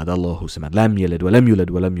هُوَ اللَّهُ أَحَدٌ اللَّهُ الصَّمَدُ لَمْ يَلِدْ وَلَمْ يُولَدْ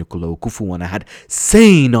وَلَمْ يَكُنْ لَهُ كُفُوًا أَحَدٌ.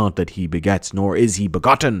 "Say not that he begets, nor is he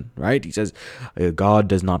begotten." Right? He says, God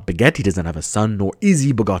does not beget, he does not have a son, nor is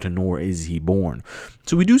he begotten, nor is he born.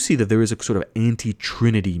 So we do see that there is a sort of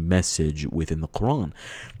anti-Trinity message within the Quran.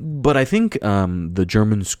 But I think the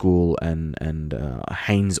German school and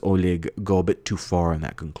Heinz Oleg go a bit too far in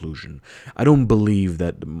that conclusion. I don't believe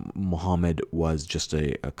that Muhammad was just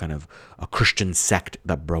a kind of a Christian sect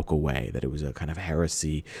that broke away, that it was a kind of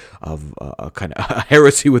heresy of a kind of a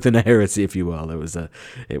heresy within a heresy, if you will.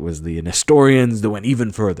 It was the Nestorians that went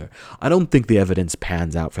even further. I don't think the evidence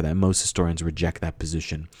pans out for that. Most historians reject that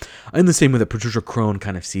position. In the same way that Patricia Crone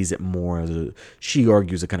kind of sees it more as she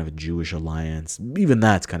argues a kind of a Jewish alliance. Even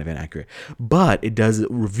that's kind of inaccurate. But it does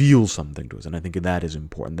reveal something to us, and I think that is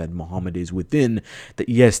important, that Muhammad is within, that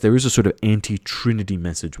yes, there is a sort of anti-Trinity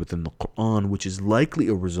message within the Quran, which is likely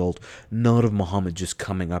a result not of Muhammad just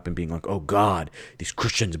coming up and being like, oh God, these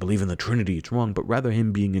Christians believe in the Trinity, it's wrong, but rather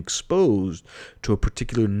him being exposed to a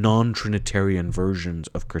particular non-Trinitarian versions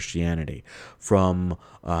of Christianity, from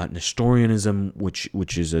Nestorianism,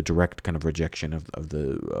 which is a direct kind of rejection of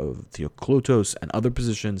Theoklotos and other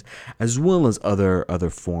positions, as well as other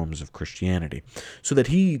forms of Christianity, so that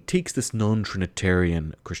he takes this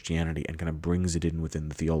non-Trinitarian Christianity and kind of brings it in within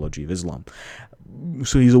the theology of Islam.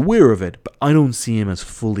 So he's aware of it, but I don't see him as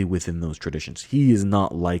fully within those traditions. He is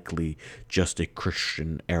not likely just a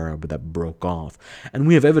Christian Arab that broke off. And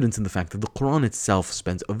we have evidence in the fact that the Quran itself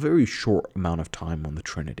spends a very short amount of time on the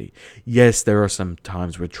Trinity. Yes, there are some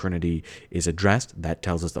times where Trinity is addressed. That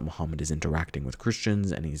tells us that Muhammad is interacting with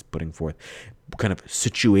Christians, and he's putting forth, kind of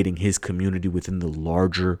situating his community within the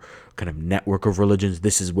larger kind of network of religions.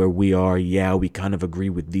 This is where we are. Yeah, we kind of agree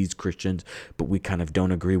with these Christians, but we kind of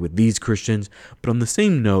don't agree with these Christians. But on the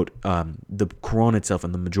same note, the Quran itself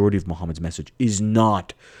and the majority of Muhammad's message is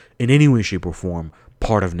not in any way, shape, or form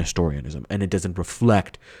part of Nestorianism, and it doesn't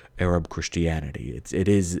reflect Arab Christianity. It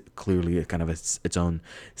is clearly a kind of its own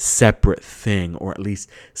separate thing, or at least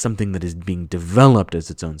something that is being developed as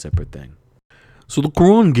its own separate thing. So the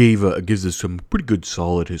Quran gives us some pretty good,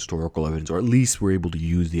 solid historical evidence, or at least we're able to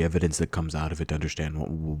use the evidence that comes out of it to understand,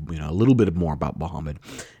 a little bit more about Muhammad.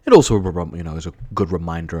 It also, is a good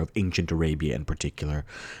reminder of ancient Arabia in particular.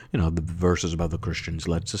 The verses about the Christians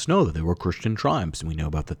lets us know that there were Christian tribes. We know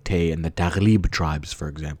about the Tay and the Taghlib tribes, for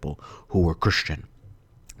example, who were Christian.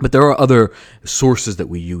 But there are other sources that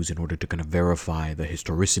we use in order to kind of verify the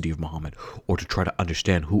historicity of Muhammad, or to try to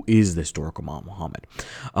understand who is the historical Muhammad.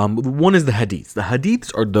 One is the Hadiths. The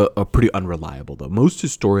Hadiths are pretty unreliable, though. Most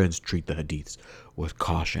historians treat the Hadiths with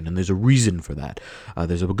caution, and there's a reason for that.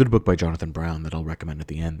 There's a good book by Jonathan Brown that I'll recommend at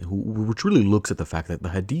the end, which really looks at the fact that the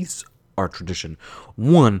Hadiths are tradition.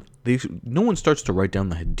 One, no one starts to write down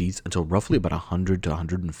the Hadiths until roughly about 100 to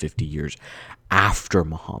 150 years after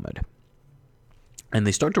Muhammad. And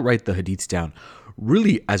they start to write the Hadiths down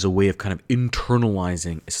really as a way of kind of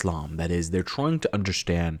internalizing Islam. That is, they're trying to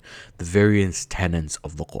understand the various tenets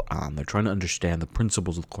of the Quran. They're trying to understand the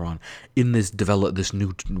principles of the Quran in this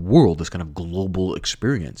new world, this kind of global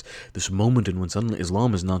experience, this moment in when suddenly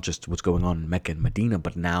Islam is not just what's going on in Mecca and Medina,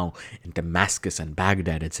 but now in Damascus and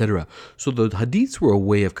Baghdad, etc. So the Hadiths were a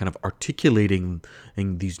way of kind of articulating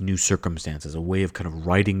these new circumstances, a way of kind of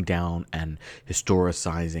writing down and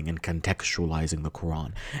historicizing and contextualizing the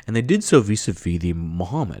Quran. And they did so vis-a-vis the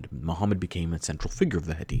Muhammad. Muhammad became a central figure of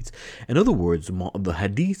the Hadiths. In other words, the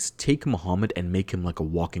Hadiths take Muhammad and make him like a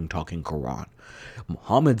walking, talking Quran.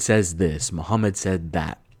 Muhammad says this, Muhammad said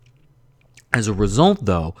that. As a result,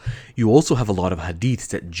 though, you also have a lot of hadiths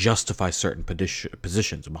that justify certain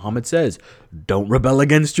positions. Muhammad says, don't rebel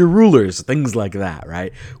against your rulers, things like that,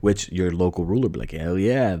 right? Which your local ruler be like, hell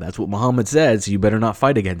yeah, that's what Muhammad says, so you better not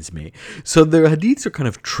fight against me. So the hadiths are kind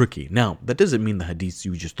of tricky. Now, that doesn't mean the hadiths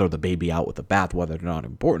you just throw the baby out with the bathwater, they're not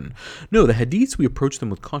important. No, the hadiths, we approach them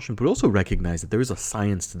with caution, but also recognize that there is a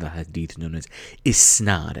science to the hadith known as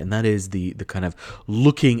isnad, and that is the kind of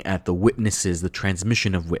looking at the witnesses, the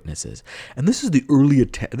transmission of witnesses. And this is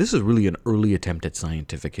this is really an early attempt at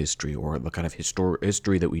scientific history, or the kind of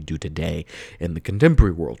history that we do today in the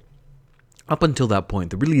contemporary world. Up until that point,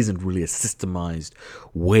 there really isn't really a systemized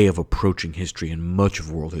way of approaching history in much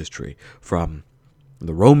of world history. From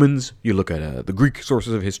the Romans, you look at the Greek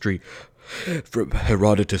sources of history, from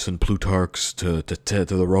Herodotus and Plutarch's to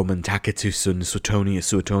the Roman Tacitus and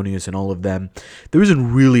Suetonius and all of them, there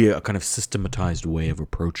isn't really a kind of systematized way of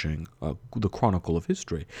approaching the chronicle of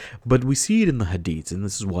history. But we see it in the hadiths, and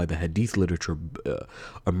this is why the hadith literature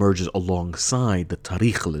emerges alongside the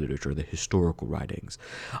tarikh literature, the historical writings.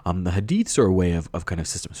 The hadiths are a way of kind of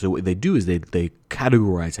system. So what they do is they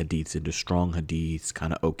categorize hadiths into strong hadiths,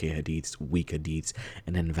 kind of okay hadiths, weak hadiths,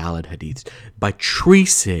 and invalid hadiths by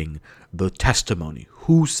tracing the testimony,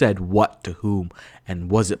 who said what to whom, and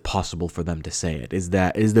was it possible for them to say it? Is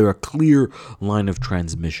there a clear line of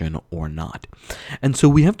transmission or not? And so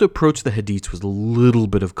we have to approach the hadiths with a little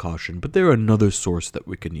bit of caution, but they're another source that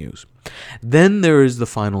we can use. Then there is the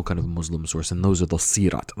final kind of Muslim source, and those are the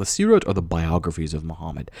sirat. The sirat are the biographies of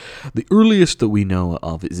Muhammad. The earliest that we know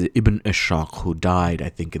of is Ibn Ishaq, who died, I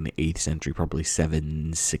think, in the 8th century, probably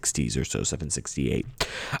 760s or so, 768.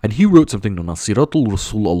 And he wrote something known as Siratul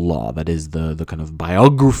Rasulullah, that is the kind of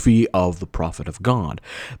biography of the Prophet of God.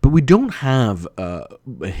 But we don't have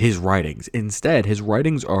his writings. Instead, his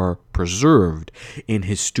writings are preserved in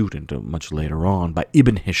his student much later on by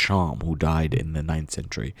Ibn Hisham, who died in the 9th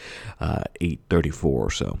century, 834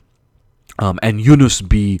 or so. And Yunus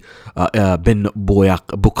bin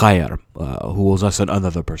Bukayr, who was also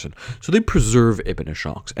another person. So they preserve Ibn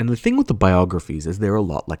Ishaq's. And the thing with the biographies is they're a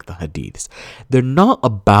lot like the hadiths. They're not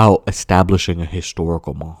about establishing a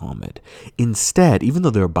historical Muhammad. Instead, even though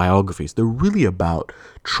they're biographies, they're really about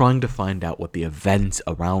trying to find out what the events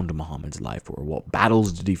around Muhammad's life were. What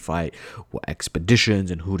battles did he fight? What expeditions?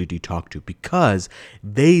 And who did he talk to? Because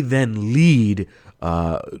they then lead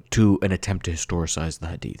to an attempt to historicize the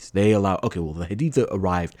hadiths. They allow, the hadith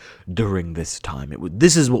arrived during this time.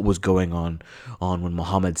 This is what was going on when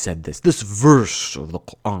Muhammad said this. This verse of the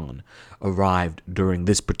Quran arrived during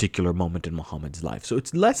this particular moment in Muhammad's life. So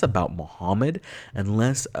it's less about Muhammad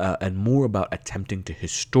and more about attempting to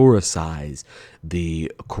historicize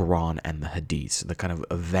the Quran and the hadiths, the kind of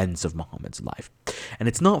events of Muhammad's life. And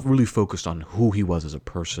it's not really focused on who he was as a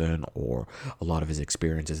person or a lot of his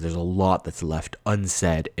experiences. There's a lot that's left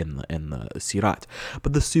unsaid in the sirat.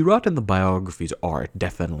 But the sirat and the biographies are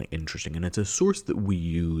definitely interesting, and it's a source that we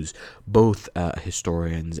use, both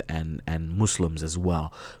historians and Muslims as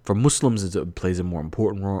well. For Muslims, it plays a more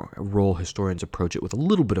important role. Historians approach it with a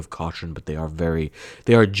little bit of caution, but they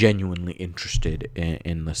are genuinely interested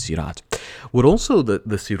in the sirat. What also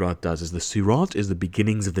the sirat does is the sirat is the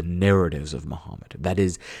beginnings of the narratives of Muhammad. That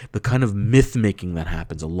is the kind of myth-making that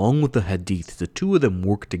happens along with the hadith. The two of them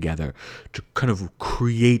work together to kind of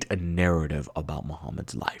create a narrative about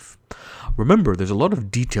Muhammad's life. Remember, there's a lot of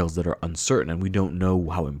details that are uncertain, and we don't know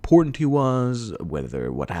how important he was,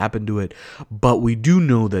 what happened to it, but we do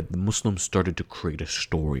know that the Muslims started to create a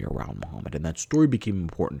story around Muhammad, and that story became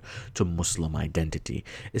important to Muslim identity,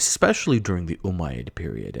 especially during the Umayyad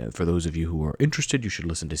period. For those of you who are interested, you should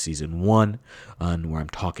listen to season 1, where I'm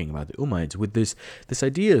talking about the Umayyads. With this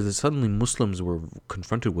idea is that suddenly Muslims were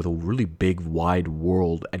confronted with a really big, wide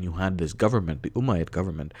world, and you had this government, the Umayyad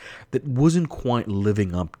government, that wasn't quite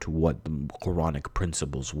living up to what the Quranic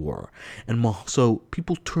principles were. And so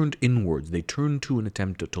people turned inwards. They turned to an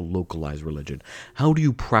attempt to localize religion. How do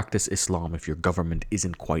you practice Islam if your government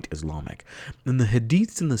isn't quite Islamic? And the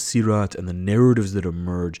hadiths and the sirat and the narratives that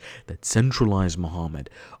emerge that centralize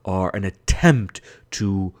Muhammad are an attempt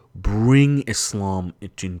to bring Islam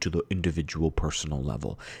into the individual personal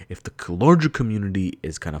level. If the larger community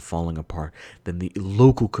is kind of falling apart, then the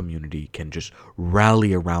local community can just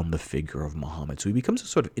rally around the figure of Muhammad. So he becomes a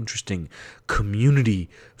sort of interesting community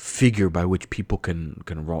figure by which people can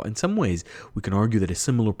roll. In some ways, we can argue that a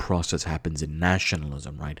similar process happens in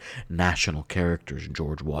nationalism, right? National characters,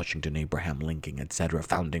 George Washington, Abraham Lincoln, etc.,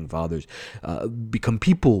 founding fathers, become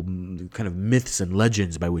people, kind of myths and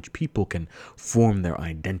legends by which people can form form their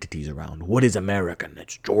identities around. What is American?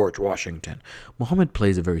 It's George Washington. Muhammad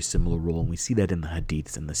plays a very similar role, and we see that in the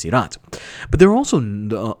hadiths and the sirat. But there are also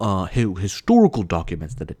historical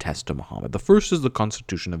documents that attest to Muhammad. The first is the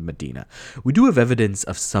Constitution of Medina. We do have evidence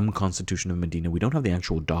of some Constitution of Medina. We don't have the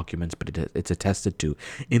actual documents, but it's attested to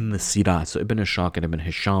in the sirat. So Ibn Ishaq and Ibn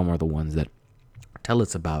Hisham are the ones that tell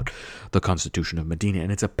us about the Constitution of Medina,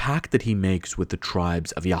 and it's a pact that he makes with the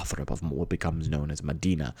tribes of Yathrib, of what becomes known as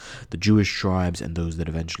Medina, the Jewish tribes and those that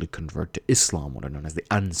eventually convert to Islam, what are known as the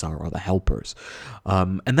Ansar, or the helpers.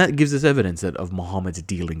 And that gives us evidence that of Muhammad's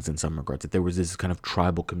dealings in some regards, that there was this kind of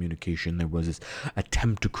tribal communication, there was this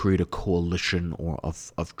attempt to create a coalition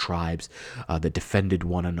of tribes that defended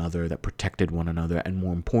one another, that protected one another, and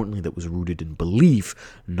more importantly, that was rooted in belief,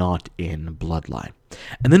 not in bloodline.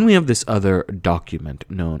 And then we have this other document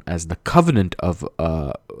known as the Covenant of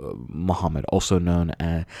Muhammad, also known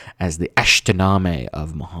as the Ashtenameh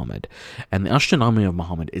of Muhammad. And the Ashtenameh of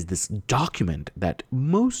Muhammad is this document that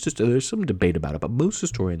there's some debate about it, but most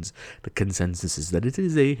historians, the consensus is that it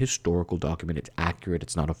is a historical document. It's accurate.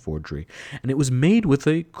 It's not a forgery. And it was made with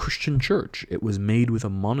a Christian church. It was made with a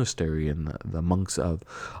monastery and the monks of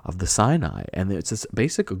the Sinai. And it's this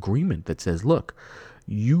basic agreement that says, look,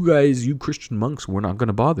 you Christian monks, we're not going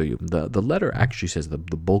to bother you. The letter actually says, the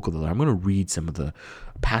bulk of the letter, I'm going to read some of the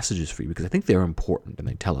passages for you because I think they're important and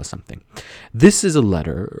they tell us something. This is a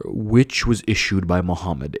letter which was issued by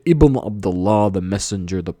Muhammad, Ibn Abdullah, the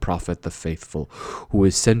messenger, the prophet, the faithful, who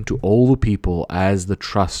is sent to all the people as the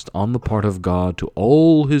trust on the part of God to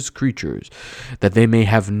all his creatures, that they may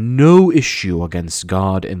have no issue against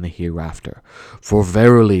God in the hereafter. For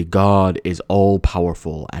verily God is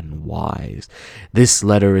all-powerful and wise. This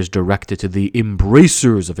letter is directed to the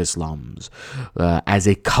embracers of Islam as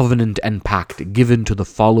a covenant and pact given to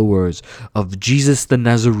the followers of Jesus the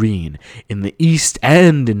Nazarene in the east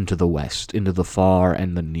and into the west, into the far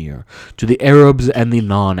and the near, to the Arabs and the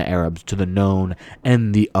non-Arabs, to the known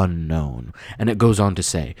and the unknown. And it goes on to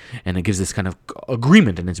say, and it gives this kind of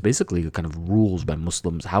agreement, and it's basically kind of rules by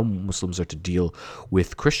Muslims, how Muslims are to deal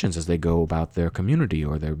with Christians as they go about their community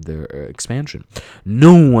or their expansion.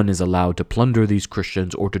 No one is allowed to plunder these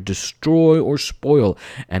Christians or to destroy or spoil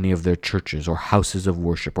any of their churches or houses of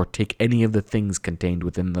worship or take any of the things contained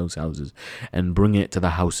within those houses and bring it to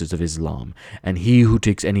the houses of Islam. And he who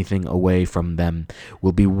takes anything away from them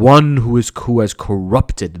will be one who has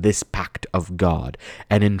corrupted this pact of God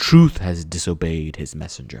and in truth has disobeyed his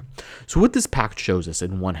messenger. So what this pact shows us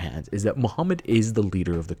in one hand is that Muhammad is the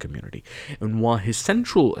leader of the community. And while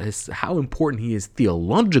how important he is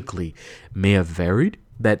theologically may have varied,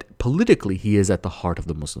 that politically he is at the heart of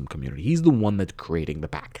the Muslim community. He's the one that's creating the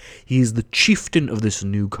pact. He is the chieftain of this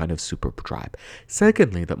new kind of super tribe.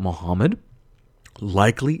 Secondly, that Muhammad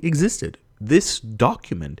likely existed. This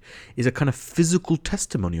document is a kind of physical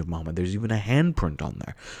testimony of Muhammad. There's even a handprint on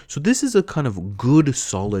there. So this is a kind of good,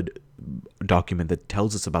 solid document that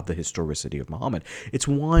tells us about the historicity of Muhammad. It's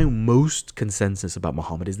why most consensus about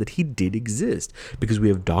Muhammad is that he did exist, because we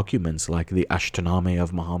have documents like the Ashtenameh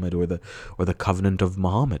of Muhammad or the Covenant of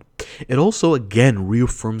Muhammad. It also again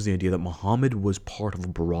reaffirms the idea that Muhammad was part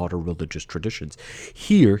of broader religious traditions.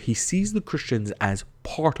 Here he sees the Christians as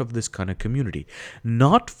part of this kind of community.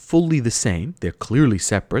 Not fully the same. They're clearly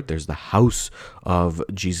separate. There's the house of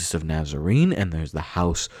Jesus of Nazarene and there's the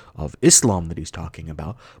house of Islam that he's talking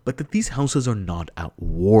about, but that these houses are not at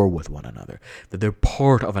war with one another, that they're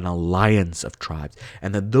part of an alliance of tribes,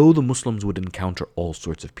 and that though the Muslims would encounter all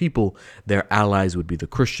sorts of people, their allies would be the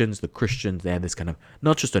Christians. The Christians, they had this kind of,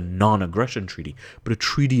 not just a non-aggression treaty, but a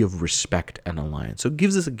treaty of respect and alliance. So it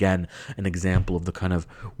gives us again an example of the kind of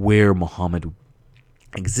where Muhammad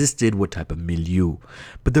existed, what type of milieu.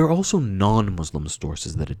 But there are also non-Muslim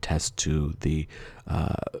sources that attest to the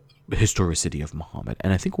historicity of Muhammad.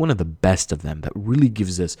 And I think one of the best of them that really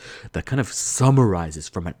gives us, that kind of summarizes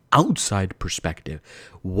from an outside perspective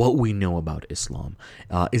what we know about Islam,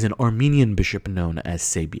 is an Armenian bishop known as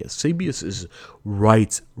Sabius. Sabius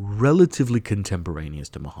writes relatively contemporaneous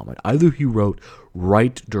to Muhammad. Either he wrote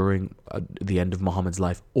right during the end of Muhammad's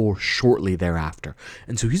life or shortly thereafter.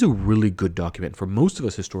 And so he's a really good document. For most of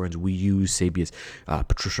us historians, we use Sabius.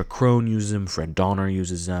 Patricia Crone uses him, Fred Donner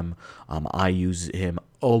uses him, I use him.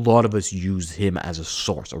 a lot of us use him as a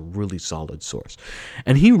source, a really solid source.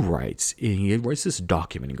 And he writes this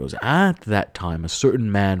document. He goes, "At that time, a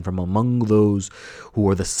certain man from among those who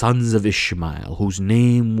were the sons of Ishmael, whose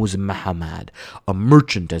name was Muhammad, a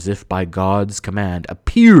merchant, as if by God's command,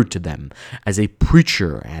 appeared to them as a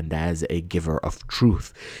preacher and as a giver of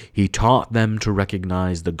truth. He taught them to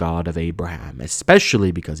recognize the God of Abraham,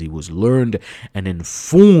 especially because he was learned and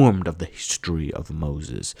informed of the history of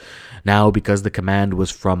Moses. Now, because the command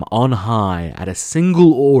was from on high, at a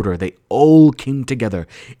single order, they all came together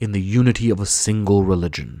in the unity of a single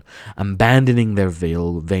religion. Abandoning their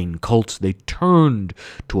vain cults, they turned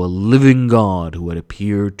to a living God who had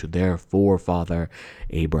appeared to their forefather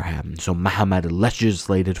Abraham. So Muhammad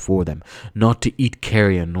legislated for them not to eat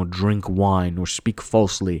carrion, nor drink wine, nor speak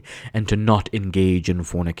falsely, and to not engage in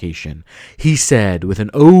fornication. He said, with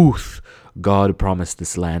an oath, God promised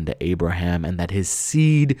this land to Abraham and that his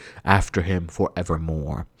seed after him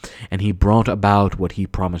forevermore. And he brought about what he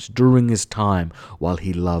promised during his time while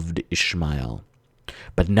he loved Ishmael.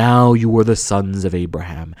 But now you are the sons of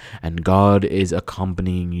Abraham, and God is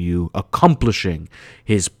accomplishing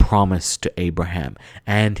his promise to Abraham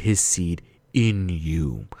and his seed in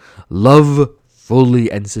you. Love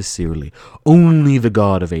fully and sincerely only the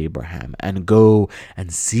God of Abraham, and go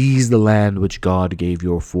and seize the land which God gave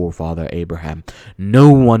your forefather Abraham. No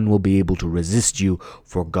one will be able to resist you,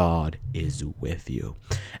 for God is with you."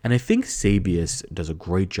 And I think Sabius does a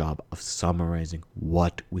great job of summarizing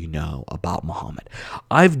what we know about Muhammad.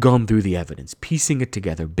 I've gone through the evidence, piecing it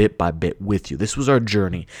together bit by bit with you. This was our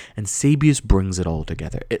journey, and Sabius brings it all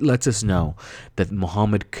together. It lets us know that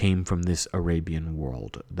Muhammad came from this Arabian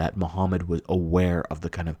world, that Muhammad was aware of the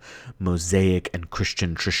kind of Mosaic and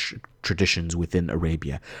Christian traditions within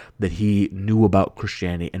Arabia, that he knew about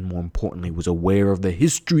Christianity, and more importantly was aware of the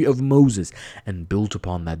history of Moses and built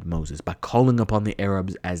upon that Moses. By calling upon the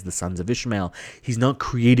Arabs as the sons of Ishmael, he's not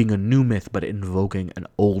creating a new myth but invoking an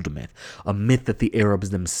old myth, a myth that the Arabs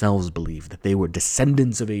themselves believed, that they were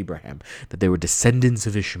descendants of Abraham, that they were descendants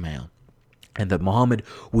of Ishmael, and that Muhammad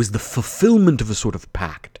was the fulfillment of a sort of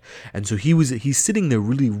pact. And so he's sitting there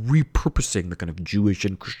really repurposing the kind of Jewish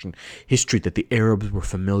and Christian history that the Arabs were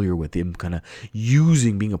familiar with, him kind of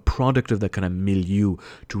being a product of that kind of milieu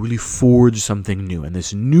to really forge something new. And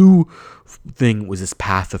this new thing was this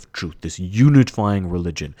path of truth, this unifying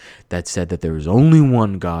religion that said that there is only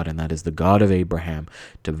one God, and that is the God of Abraham,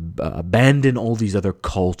 to abandon all these other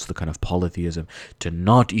cults, the kind of polytheism, to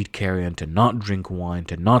not eat carrion, to not drink wine,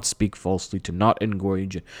 to not speak falsely, to not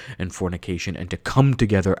engage in fornication, and to come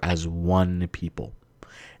together as one people.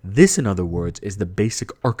 This, in other words, is the basic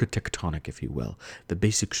architectonic, if you will, the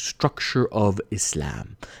basic structure of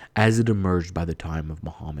Islam as it emerged by the time of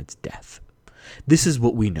Muhammad's death. This is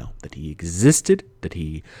what we know, that he existed, that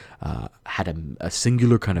he had a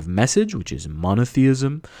singular kind of message, which is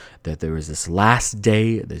monotheism, that there is this last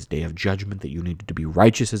day, this day of judgment, that you needed to be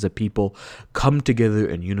righteous as a people, come together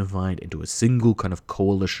and unified into a single kind of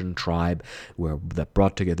coalition tribe that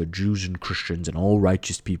brought together Jews and Christians and all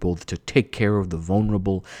righteous people to take care of the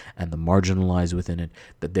vulnerable and the marginalized within it,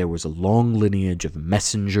 that there was a long lineage of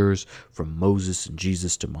messengers from Moses and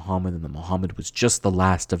Jesus to Muhammad, and that Muhammad was just the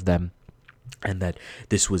last of them, and that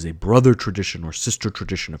this was a brother tradition or sister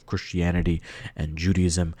tradition of Christianity and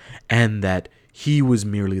Judaism, and that he was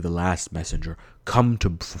merely the last messenger come to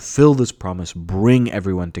fulfill this promise, bring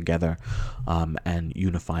everyone together, and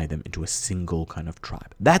unify them into a single kind of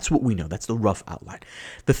tribe. That's what we know. That's the rough outline.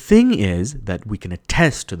 The thing is that we can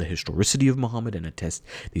attest to the historicity of Muhammad, and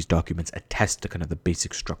these documents attest to kind of the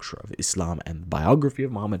basic structure of Islam and biography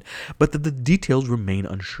of Muhammad, but that the details remain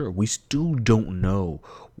unsure. We still don't know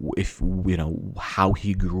how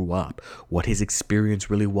he grew up, what his experience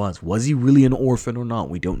really was. Was he really an orphan or not?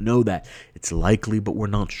 We don't know that. It's likely, but we're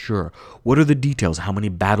not sure. What are the details? How many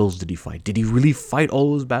battles did he fight? Did he really fight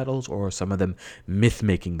all those battles, or are some of them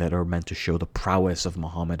myth-making that are meant to show the prowess of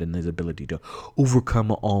Muhammad and his ability to overcome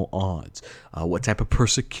all odds? What type of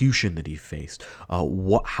persecution that he faced?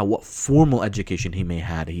 What formal education he may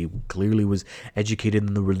have had? He clearly was educated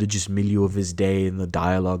in the religious milieu of his day, in the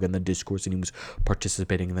dialogue and the discourse, and he was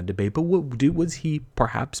participating in the debate. But was he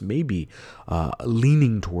perhaps maybe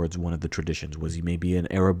leaning towards one of the traditions? Was he maybe an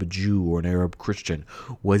Arab Jew or an Arab Christian?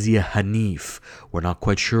 Was he a Hanif? We're not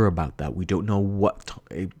quite sure about that. We don't know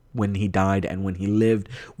when he died and when he lived.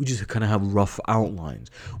 We just kind of have rough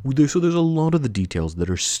outlines. So there's a lot of the details that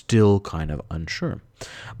are still kind of unsure.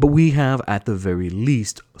 But we have, at the very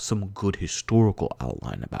least, some good historical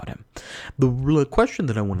outline about him. The question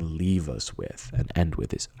that I want to leave us with and end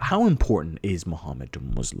with is, how important is Muhammad to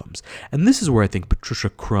Muslims? And this is where I think Patricia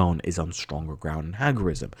Crone is on stronger ground in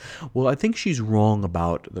Hagarism. Well, I think she's wrong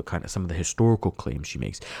about some of the historical claims she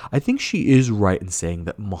makes. I think she is right in saying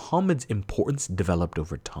that Muhammad's importance developed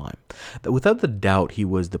over time. That without the doubt, he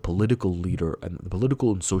was the political leader and the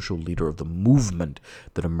political and social leader of the movement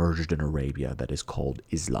that emerged in Arabia that is called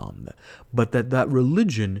Islam. But that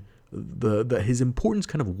religion, his importance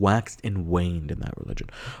kind of waxed and waned in that religion.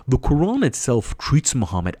 The Quran itself treats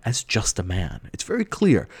Muhammad as just a man. It's very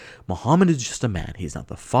clear. Muhammad is just a man. He is not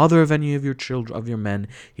the father of any of your children, of your men.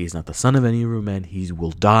 He is not the son of any of your men. He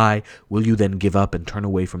will die. Will you then give up and turn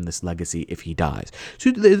away from this legacy if he dies?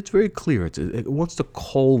 So it's very clear. It wants to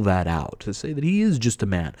call that out, to say that he is just a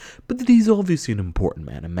man, but that he's obviously an important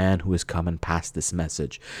man, a man who has come and passed this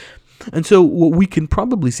message. And so what we can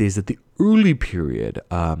probably say is that the early period,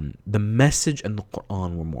 the message and the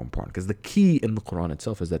Quran were more important, because the key in the Quran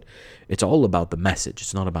itself is that it's all about the message.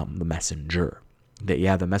 It's not about the messenger. That,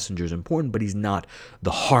 yeah, the messenger is important, but he's not the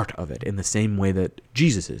heart of it in the same way that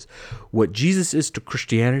Jesus is. What Jesus is to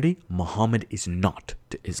Christianity, Muhammad is not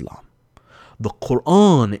to Islam. The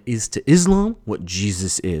Quran is to Islam what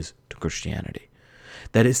Jesus is to Christianity.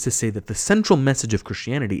 That is to say that the central message of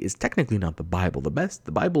Christianity is technically not the Bible.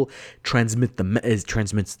 The Bible transmits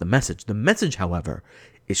the message. The message, however,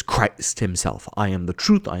 is Christ himself. I am the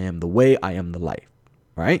truth, I am the way, I am the life.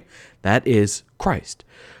 Right? That is Christ.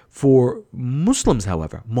 For Muslims,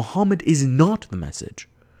 however, Muhammad is not the message.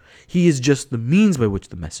 He is just the means by which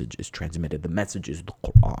the message is transmitted. The message is the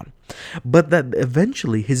Quran. But that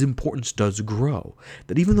eventually his importance does grow.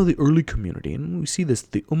 That even though the early community, and we see this,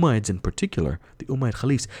 the Umayyads in particular, the Umayyad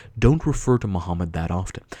Caliphs, don't refer to Muhammad that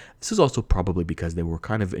often. This is also probably because they were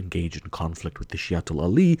kind of engaged in conflict with the Shi'atul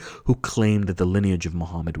Ali, who claimed that the lineage of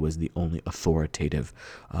Muhammad was the only authoritative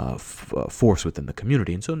force within the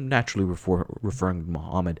community. And so naturally referring to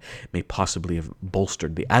Muhammad may possibly have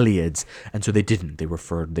bolstered the Aliyids, and so they didn't.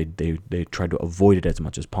 They tried to avoid it as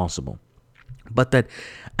much as possible. But that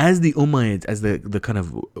as the Umayyads, as the kind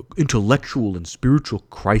of intellectual and spiritual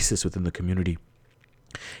crisis within the community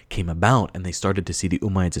came about, and they started to see the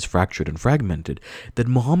Umayyads as fractured and fragmented, that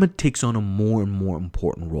Muhammad takes on a more and more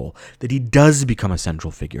important role, that he does become a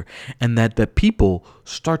central figure, and that the people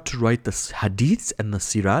start to write the hadiths and the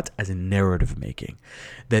sirat as a narrative making,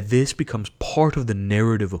 that this becomes part of the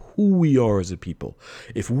narrative of who we are as a people.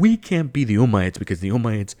 If we can't be the Umayyads because the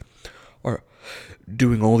Umayyads are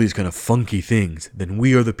doing all these kind of funky things, then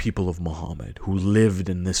we are the people of Muhammad who lived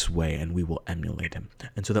in this way, and we will emulate him.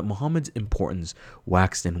 And so that Muhammad's importance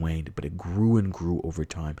waxed and waned, but it grew and grew over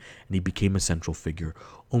time, and he became a central figure,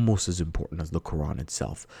 almost as important as the Quran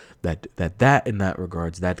itself. That in that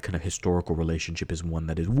regards, that kind of historical relationship is one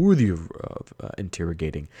that is worthy of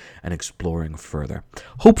interrogating and exploring further.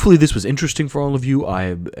 Hopefully this was interesting for all of you.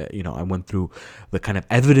 I went through the kind of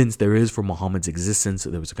evidence there is for Muhammad's existence.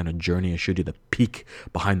 There was a kind of journey. I showed you the peek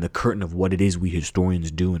behind the curtain of what it is we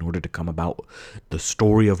historians do in order to come about the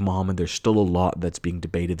story of Muhammad. There's still a lot that's being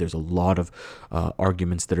debated. There's a lot of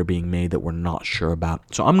arguments that are being made that we're not sure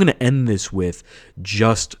about. So I'm going to end this with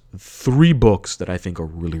just 3 books that I think are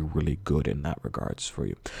really, really good in that regards for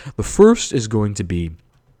you. The first is going to be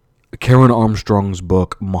Karen Armstrong's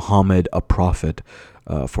book, Muhammad, a Prophet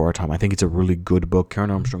for Our Time. I think it's a really good book.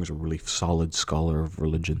 Karen Armstrong is a really solid scholar of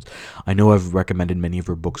religions. I know I've recommended many of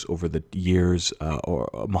her books over the years. Or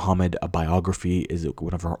Muhammad, a Biography is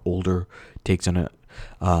one of her older takes on it.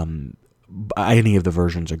 Any of the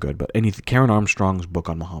versions are good, but Karen Armstrong's book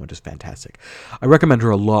on Muhammad is fantastic. I recommend her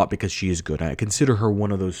a lot because she is good. I consider her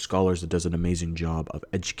one of those scholars that does an amazing job of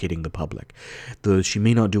educating the public. She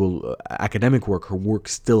may not do academic work, her work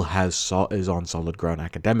still is on solid ground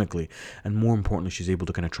academically, and more importantly, she's able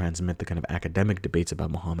to kind of transmit the kind of academic debates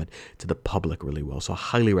about Muhammad to the public really well. So I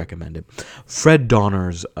highly recommend it. Fred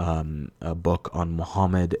Donner's book on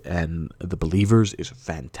Muhammad and the Believers is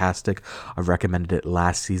fantastic. I've recommended it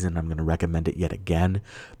last season. I'm going to recommend it yet again.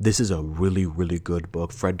 This is a really, really good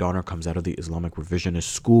book. Fred Donner comes out of the Islamic Revisionist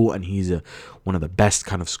School, and he's one of the best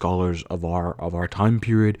kind of scholars of our time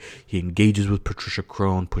period. He engages with Patricia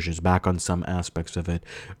Crone, pushes back on some aspects of it,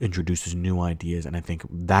 introduces new ideas, and I think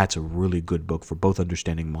that's a really good book for both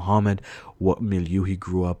understanding Muhammad, what milieu he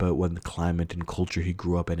grew up at, what climate and culture he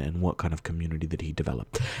grew up in, and what kind of community that he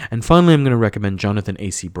developed. And finally, I'm going to recommend Jonathan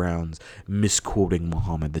A.C. Brown's Misquoting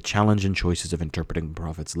Muhammad, The Challenge and Choices of Interpreting the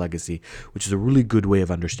Prophet's Legacy, which is a really good way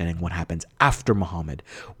of understanding what happens after Muhammad.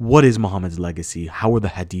 What is Muhammad's legacy? How are the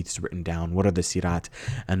hadiths written down? What are the sirat?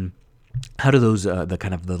 And how do those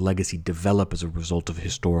the legacy develop as a result of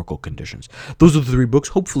historical conditions? Those are the 3 books.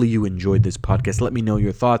 Hopefully you enjoyed this podcast. Let me know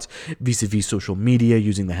your thoughts vis-a-vis social media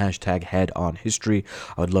using the hashtag #HeadOnHistory.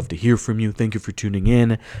 I would love to hear from you. Thank you for tuning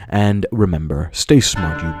in, and remember, stay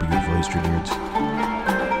smart, you beautiful history nerds.